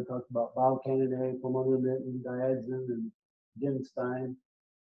 Flythard talked about bile-cannonate, pulmonolimitin, diadzin, and genstein.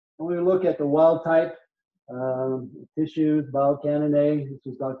 When we look at the wild type tissues, bile-cannonate, this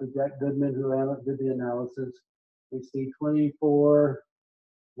was Dr. Jack Goodman who did the analysis. We see 24,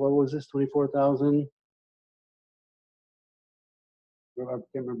 what was this, 24,000? I can't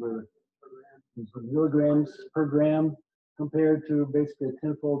remember, milligrams per gram compared to basically a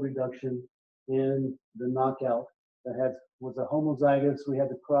 10-fold reduction in the knockout that was a homozygous. We had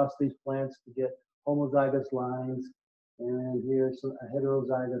to cross these plants to get homozygous lines, and here's a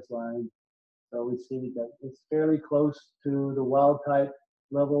heterozygous line. So we see that it's fairly close to the wild type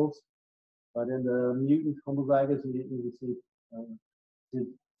levels, but in the mutant, homozygous mutant, we see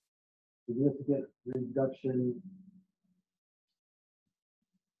significant reduction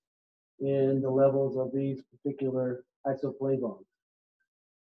in the levels of these particular isoflavones.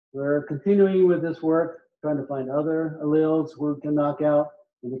 We're continuing with this work, trying to find other alleles we can knock out.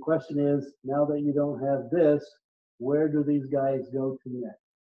 And the question is, now that you don't have this, where do these guys go to next?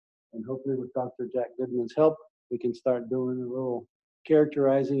 And hopefully with Dr. Jack Goodman's help, we can start doing a little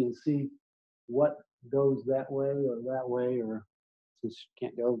characterizing and see what goes that way, or just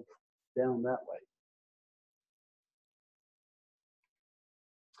can't go down that way.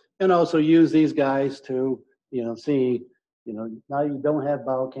 And also use these guys to, see, now you don't have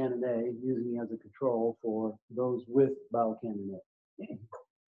bile-cannonate, using it as a control for those with bile-cannonate.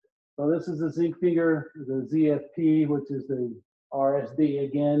 So this is the zinc finger, the ZFP, which is the RSD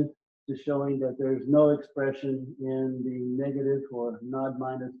again, just showing that there's no expression in the negative or NOD-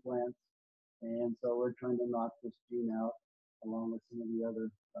 plants. And so we're trying to knock this gene out along with some of the other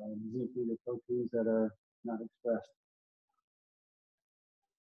zinc finger proteins that are not expressed.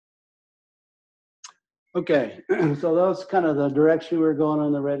 Okay, so that's kind of the direction we're going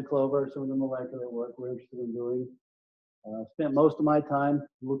on the red clover, some of the molecular work we're interested in doing. Spent most of my time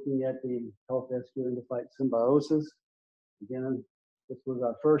looking at the health rescue and to fight symbiosis. Again, this was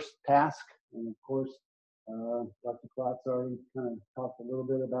our first task, and of course, Dr. Klotz already kind of talked a little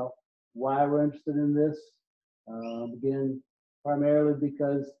bit about why we're interested in this. Again, primarily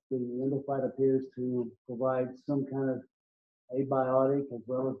because the endophyte appears to provide some kind of abiotic as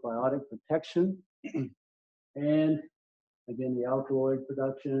well as biotic protection. And again, the alkaloid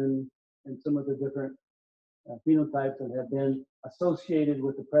production and some of the different phenotypes that have been associated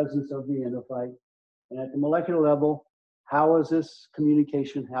with the presence of the endophyte. And at the molecular level, how is this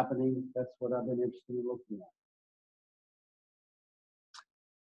communication happening? That's what I've been interested in looking at.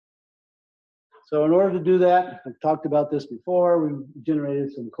 So in order to do that, I've talked about this before, we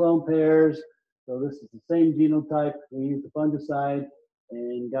generated some clone pairs. So this is the same genotype. We used the fungicide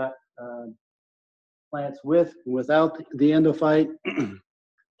and got plants with and without the endophyte,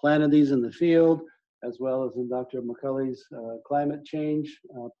 planted these in the field, as well as in Dr. McCulley's climate change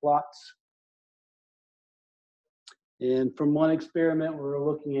plots. And from one experiment, we were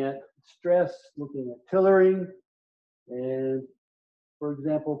looking at stress, looking at tillering, and for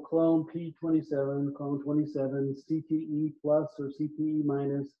example, clone P27, clone 27, CTE plus or CTE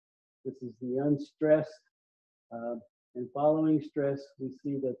minus. This is the unstressed. And following stress, we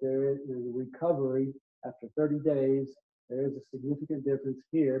see that there is a recovery after 30 days. There is a significant difference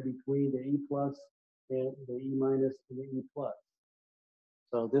here between the E plus and the E minus and the E plus.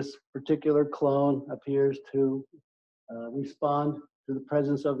 So this particular clone appears to respond to the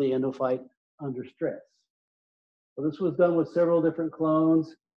presence of the endophyte under stress. So this was done with several different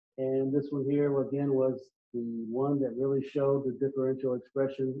clones, and this one here again was the one that really showed the differential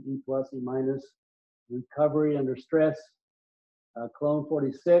expression, E plus, E minus, recovery under stress. Clone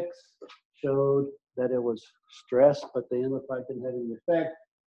 46 showed that it was stress, but the endophyte didn't have any effect.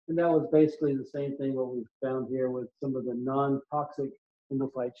 And that was basically the same thing what we found here with some of the non-toxic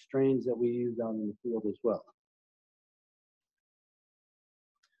endophyte strains that we used out in the field as well.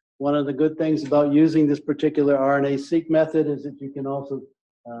 One of the good things about using this particular RNA-seq method is that you can also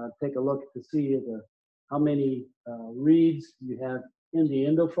take a look to see how many reads you have in the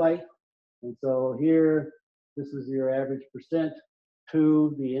endophyte. And so here, this is your average percent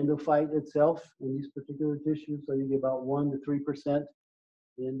to the endophyte itself in these particular tissues. So you get about 1 to 3%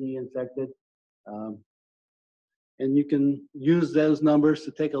 in the infected. And you can use those numbers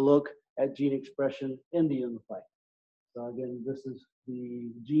to take a look at gene expression in the endophyte. So again, this is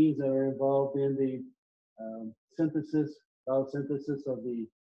the genes that are involved in the synthesis, biosynthesis of the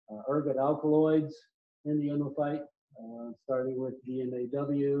ergot alkaloids in the endophyte, starting with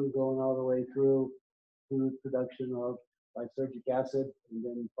DNAW, going all the way through to production of lysergic acid, and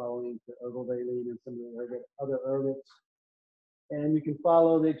then following to ergovaline and some of the other ergots. And you can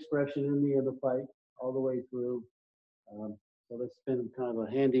follow the expression in the endophyte all the way through. So that's been kind of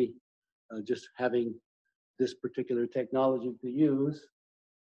a handy, just having this particular technology to use.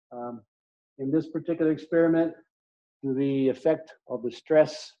 In this particular experiment, the effect of the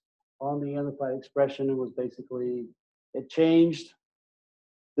stress on the endophyte expression was basically, it changed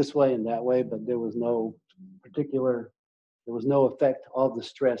this way and that way, but there was no effect of the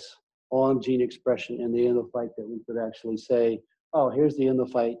stress on gene expression in the endophyte that we could actually say, oh, here's the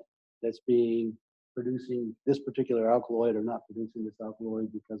endophyte that's producing this particular alkaloid or not producing this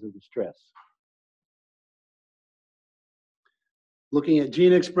alkaloid because of the stress. Looking at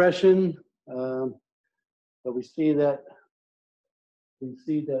gene expression, but we see that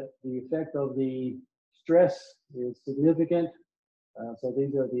the effect of the stress is significant. So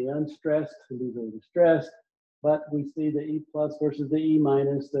these are the unstressed and these are the stressed, but we see the E plus versus the E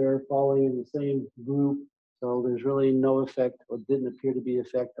minus, they're falling in the same group. So there's really no effect, or didn't appear to be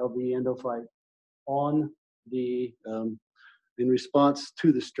effect of the endophyte on the, in response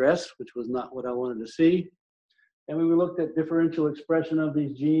to the stress, which was not what I wanted to see. And we looked at differential expression of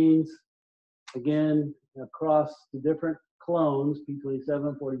these genes, again, across the different clones,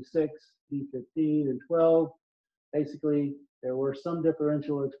 P27, 46, P15, and 12. Basically, there were some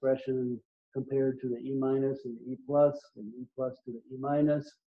differential expression compared to the E minus and the E plus, and E plus to the E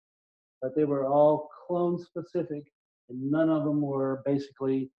minus, but they were all clone specific, and none of them were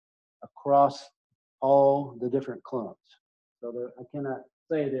basically across all the different clones. So there, I cannot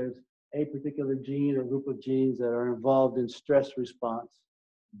say there's a particular gene or group of genes that are involved in stress response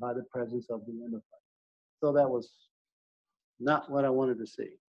by the presence of the endophyte. So that was not what I wanted to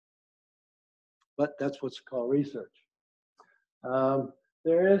see. But that's what's called research.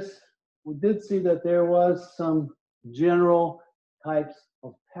 We did see that there was some general types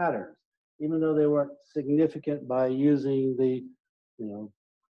of patterns, even though they weren't significant by using the, we're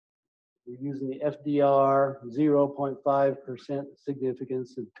using the FDR 0.5%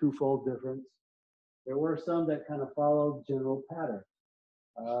 significance and twofold difference. There were some that kind of followed general patterns.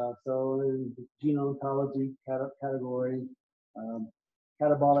 So in the gene ontology category,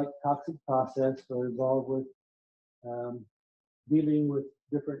 catabolic toxic process are involved with dealing with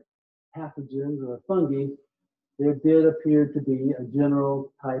different pathogens or fungi. There did appear to be a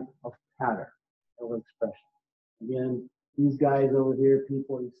general type of pattern of expression. Again, these guys over here,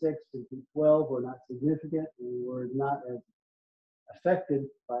 P46 and P12, were not significant and were not as affected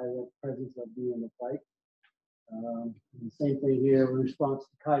by the presence of the endophyte. The same thing here in response to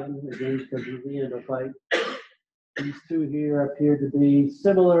chitin, again, because of the endophyte. These two here appear to be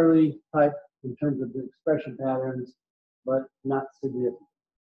similarly typed in terms of the expression patterns, but not significant.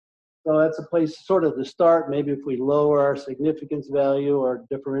 So that's a place sort of to start. Maybe if we lower our significance value or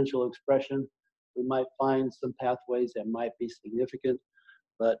differential expression, we might find some pathways that might be significant.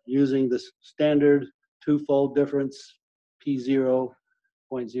 But using the standard twofold difference,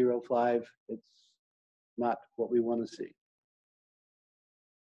 P0.05, it's not what we want to see.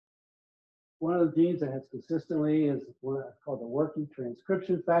 One of the genes that has consistently is one called the working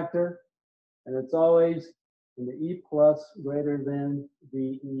transcription factor, and it's always in the E plus greater than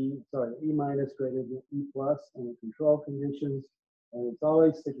the E minus greater than E plus in the control conditions, and it's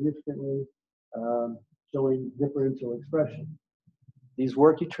always significantly showing differential expression. These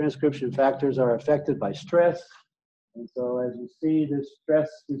working transcription factors are affected by stress, and so as you see this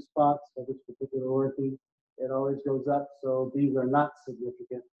stress response of this particular working, it always goes up, so these are not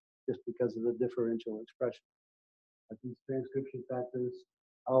significant just because of the differential expression. But these transcription factors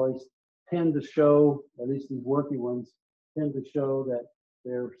always tend to show, at least these working ones, tend to show that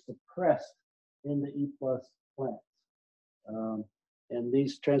they're suppressed in the E plus plants. And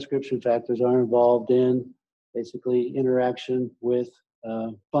these transcription factors are involved in basically interaction with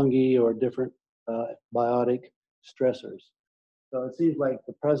fungi or different biotic stressors. So it seems like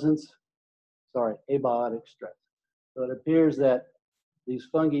the presence, abiotic stress. So it appears that these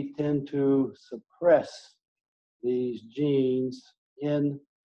fungi tend to suppress these genes in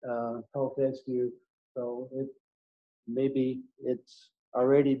Pelfescu, so maybe it's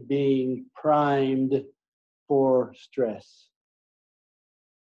already being primed for stress.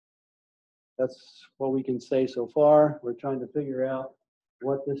 That's what we can say so far. We're trying to figure out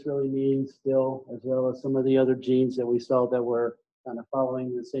what this really means still, as well as some of the other genes that we saw that were kind of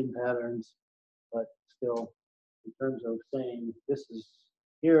following the same patterns, but still, in terms of saying this is,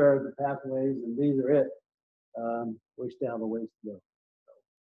 here are the pathways and these are it, we still have a ways to go.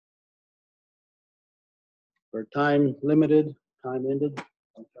 We're time limited, time ended.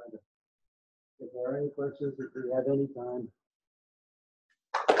 I'll try to, if there are any questions, if we have any time.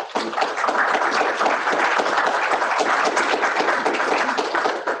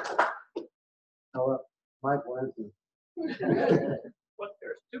 Mike will answer. But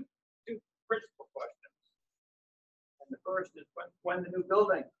there's two principal questions. And the first is when the new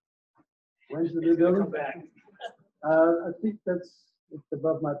building When's the is new going to building? come back. I think it's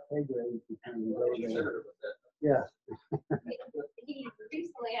above my pay grade. To kind of go there. Yeah. He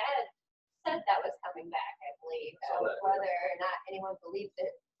recently had said that was coming back, I believe. Whether or not anyone believes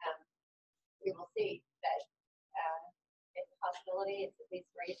it, we will see. That it's a possibility. It's at least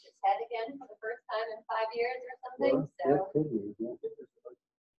raised its head again for the first time in 5 years or something. Well, So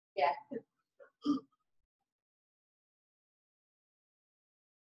yeah.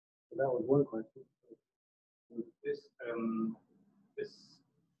 So that was one question. This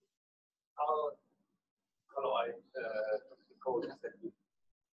how do I the codes that you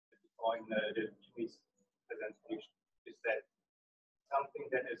on the Jimmy's presentation, is that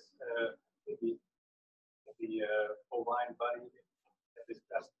something that is in the bovine body that is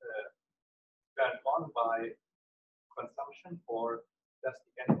just turned on by consumption, or does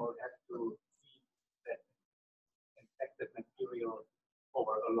the animal have to eat that infected material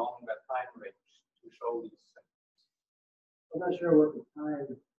over a longer time range to show these symptoms? I'm not sure what the time,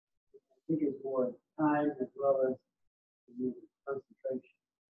 I think it's more time as well as the concentration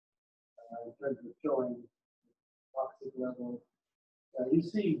in terms of showing toxic levels. You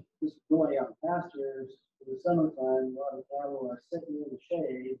see this going out pastures in the summertime, a lot of cattle are sitting in the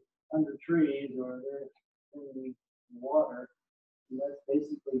shade under trees or they're in the water. And that's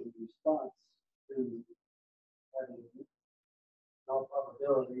basically the response to having, in all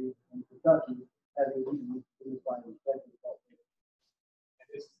probability, in Kentucky, having eaten things like infected culture. And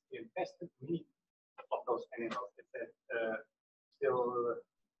is the infested meat of those animals, is that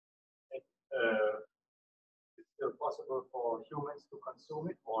it's still possible for humans to consume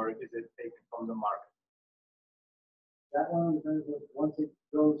it, or is it taken from the market? That one, in terms of once it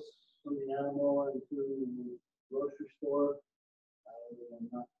goes from the animal into the grocery store, I'm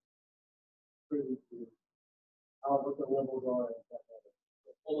not privy to what the levels are.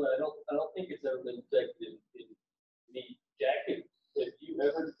 Well, I don't think it's ever been detected in meat. Jack, have you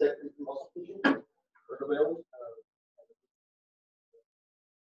ever detected muscle tissue or the whales?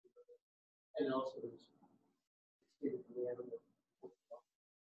 And also,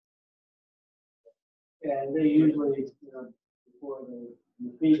 and they usually, before the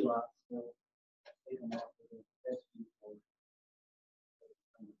feedlots, they'll take them off of the test tube.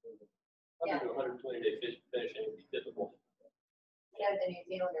 Yeah. 120-day finishing would be difficult. Yeah, the New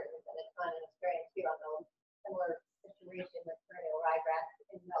Zealanders have done a ton in Australia too on the similar situation with perennial ryegrass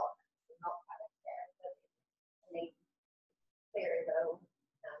in milk products there. So they clear those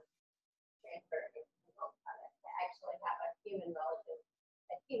transfer into milk products to actually have a human relative,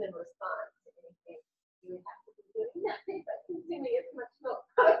 a human response to anything. You would have to be doing nothing but consuming as much milk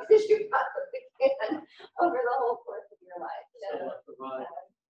products as you possibly can over the whole course of your life. Yeah,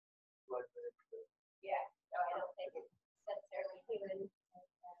 so I don't think it's necessarily human.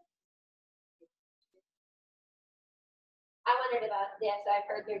 I wondered about, so I've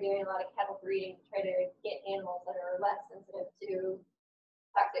heard they're doing a lot of cattle breeding to try to get animals that are less sensitive to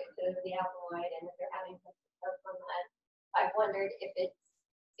toxic to the alkaloid, and if they're having some success on that. I've wondered if they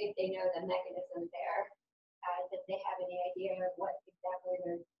know the mechanism there. Did they have any idea of what exactly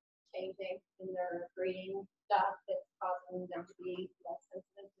they're changing in their breeding stuff that's causing them to be less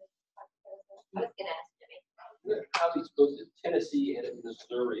sensitive to toxicity? I was going to ask Jimmy. How these both in Tennessee and in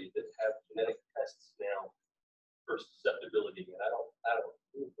Missouri that have genetic tests now for susceptibility, and I don't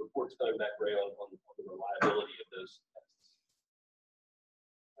reports coming back, Ray, on the reliability of those tests.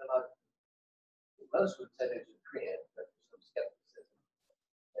 Most would say there's a trend, but there's some skepticism.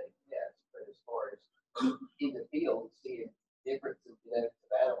 Yes, but as far as in the field, seeing difference in genetics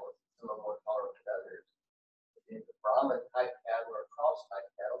of animals, some are more tolerant than others. In the Brahman type cattle or cross type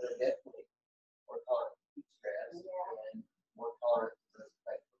cattle, they're definitely more tolerant to heat stress and more tolerant to those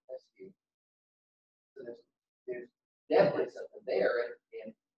types of pesky. So there's definitely something there,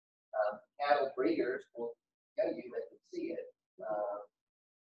 and cattle breeders will tell you they can see it,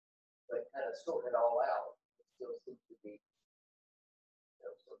 but kind of sort it all out. It still seems to be,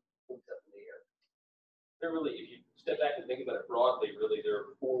 some things up in the air. There really, if you step back and think about it broadly, really, there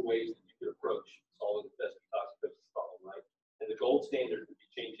are 4 ways that you could approach solving the pesky toxicosis problem, right? And the gold standard would be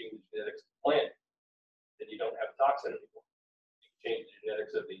changing the genetics of the plant. Then you don't have a toxin anymore. You can change the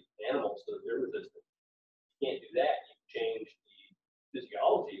genetics of the animals so that they're resistant. You can't do that. You can change the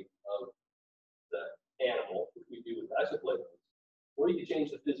physiology of the animal, which we do with isoflavonoids, or you can change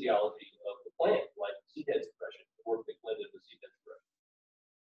the physiology of the plant, like seed head suppression, or blended with seed head suppression.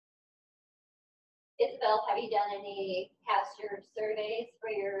 Isabel, have you done any pasture surveys for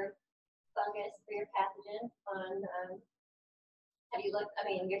your fungus, for your pathogen? Have you looked, I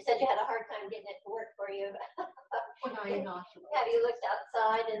mean, you said you had a hard time getting it to work for you. When I inoculate. Have you looked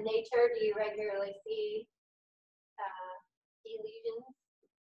outside in nature? Do you regularly see lesions?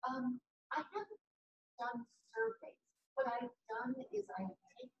 I haven't done surveys. What I've done is I've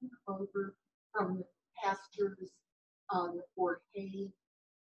taken clover from pastures or hay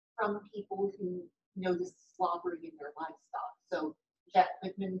from people who notice slobbery in their livestock. So Jack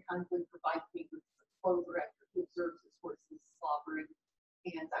Goodman kindly provides me with clover after he observes his horses slobbering,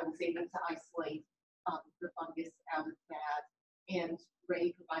 and I was able to isolate the fungus out of that. And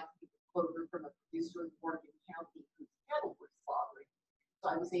Ray provides me with clover from a producer in Morgan County whose cattle were slobbering.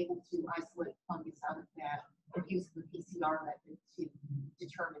 So I was able to isolate fungus out of that and use the PCR method to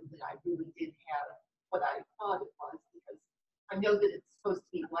determine that I really did have what I thought it was, because I know that it's supposed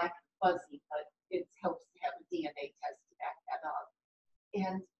to be black and fuzzy, but it helps to have a DNA test to back that up.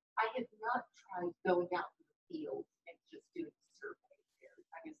 And I have not tried going out in the field and just doing surveys there.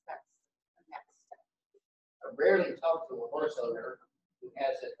 I guess that's the next step. I rarely talk to a horse owner who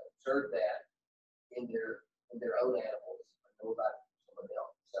hasn't observed that in their own animals. I know about someone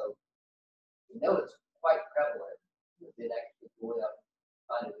else. So we know it's quite prevalent, but then actually going out and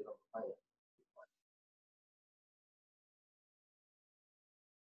finding it on the plant.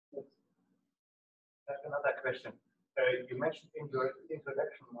 Another question. You mentioned in your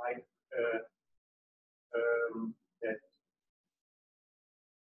introduction, Mike, that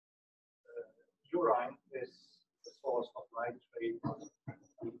urine is the source of nitrate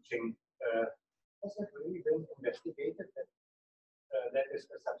leaching. Has it really been investigated that that is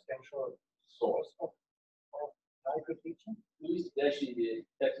a substantial source of nitrate leaching? Actually, the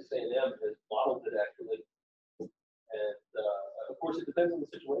Texas A&M has modeled it actually. And of course, it depends on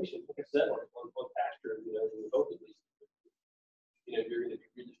the situation. Like I said, on pasture, you know, we hope at least, you know, you're going to be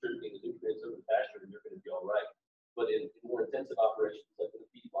redistributing the nutrients over the pasture and you're going to be all right. But in more intensive operations, like in the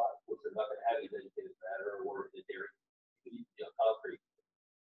feedlot, of course, they're not going to have any vegetative matter, or in the dairy, you know, concrete,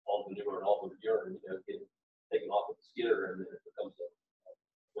 all the manure and all the urine, you know, getting taken off of the skidder, and then it becomes a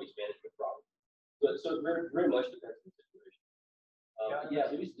waste management problem. So it very much depends on the situation. Yeah,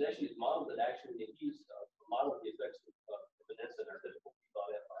 Luis actually has modeled it actually in use modeling the effects of vanessa in our typical feedlot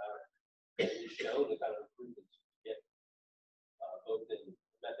antibiotic. And it's shown the kind of improvements you get both in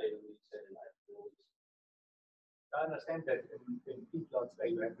methane release and in nitrogen release. I understand that in feedlots where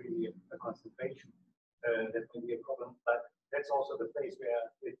you have really a concentration, that may be a problem, but that's also the place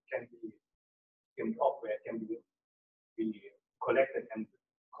where it can be where it can be collected and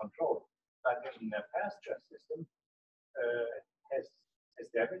controlled. But in the pasture system, has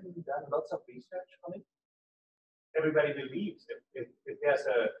there been done lots of research on it? Everybody believes if there's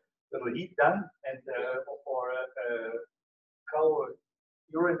a little heat done and or a cow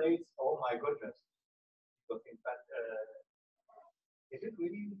urinates, oh my goodness. But is it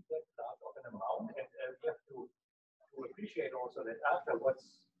really that large of an amount? And we have to appreciate also that afterwards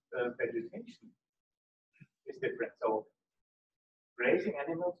vegetation is different. So grazing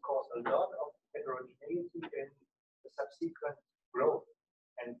animals cause a lot of heterogeneity in the subsequent growth,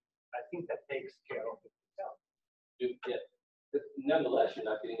 and I think that takes care of it itself. Yeah. But nonetheless, you're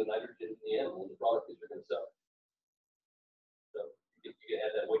not getting the nitrogen in the animal and the product that you're going to sell. So you can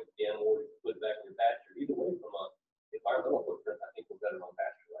add that weight to the animal, or you can put it back in your pasture. Either way, from an environmental footprint, I think we're better on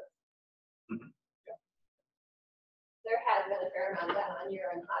pasture, right? Mm-hmm. Yeah. There has been a fair amount done on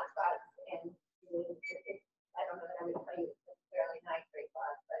urine hotspots, and I don't know that I would tell you it's necessarily nitrate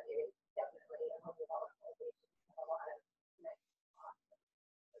loss, but it is definitely a home volatilization of a lot of nitrate loss.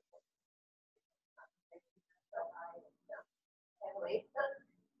 So high and heavily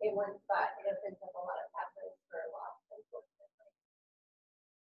in one spot, it opens up a lot of pathways for loss, unfortunately.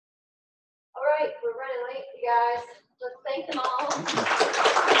 All right, we're running late, you guys. Let's thank them all.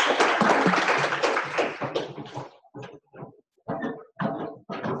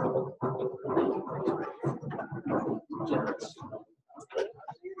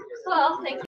 Well, thanks.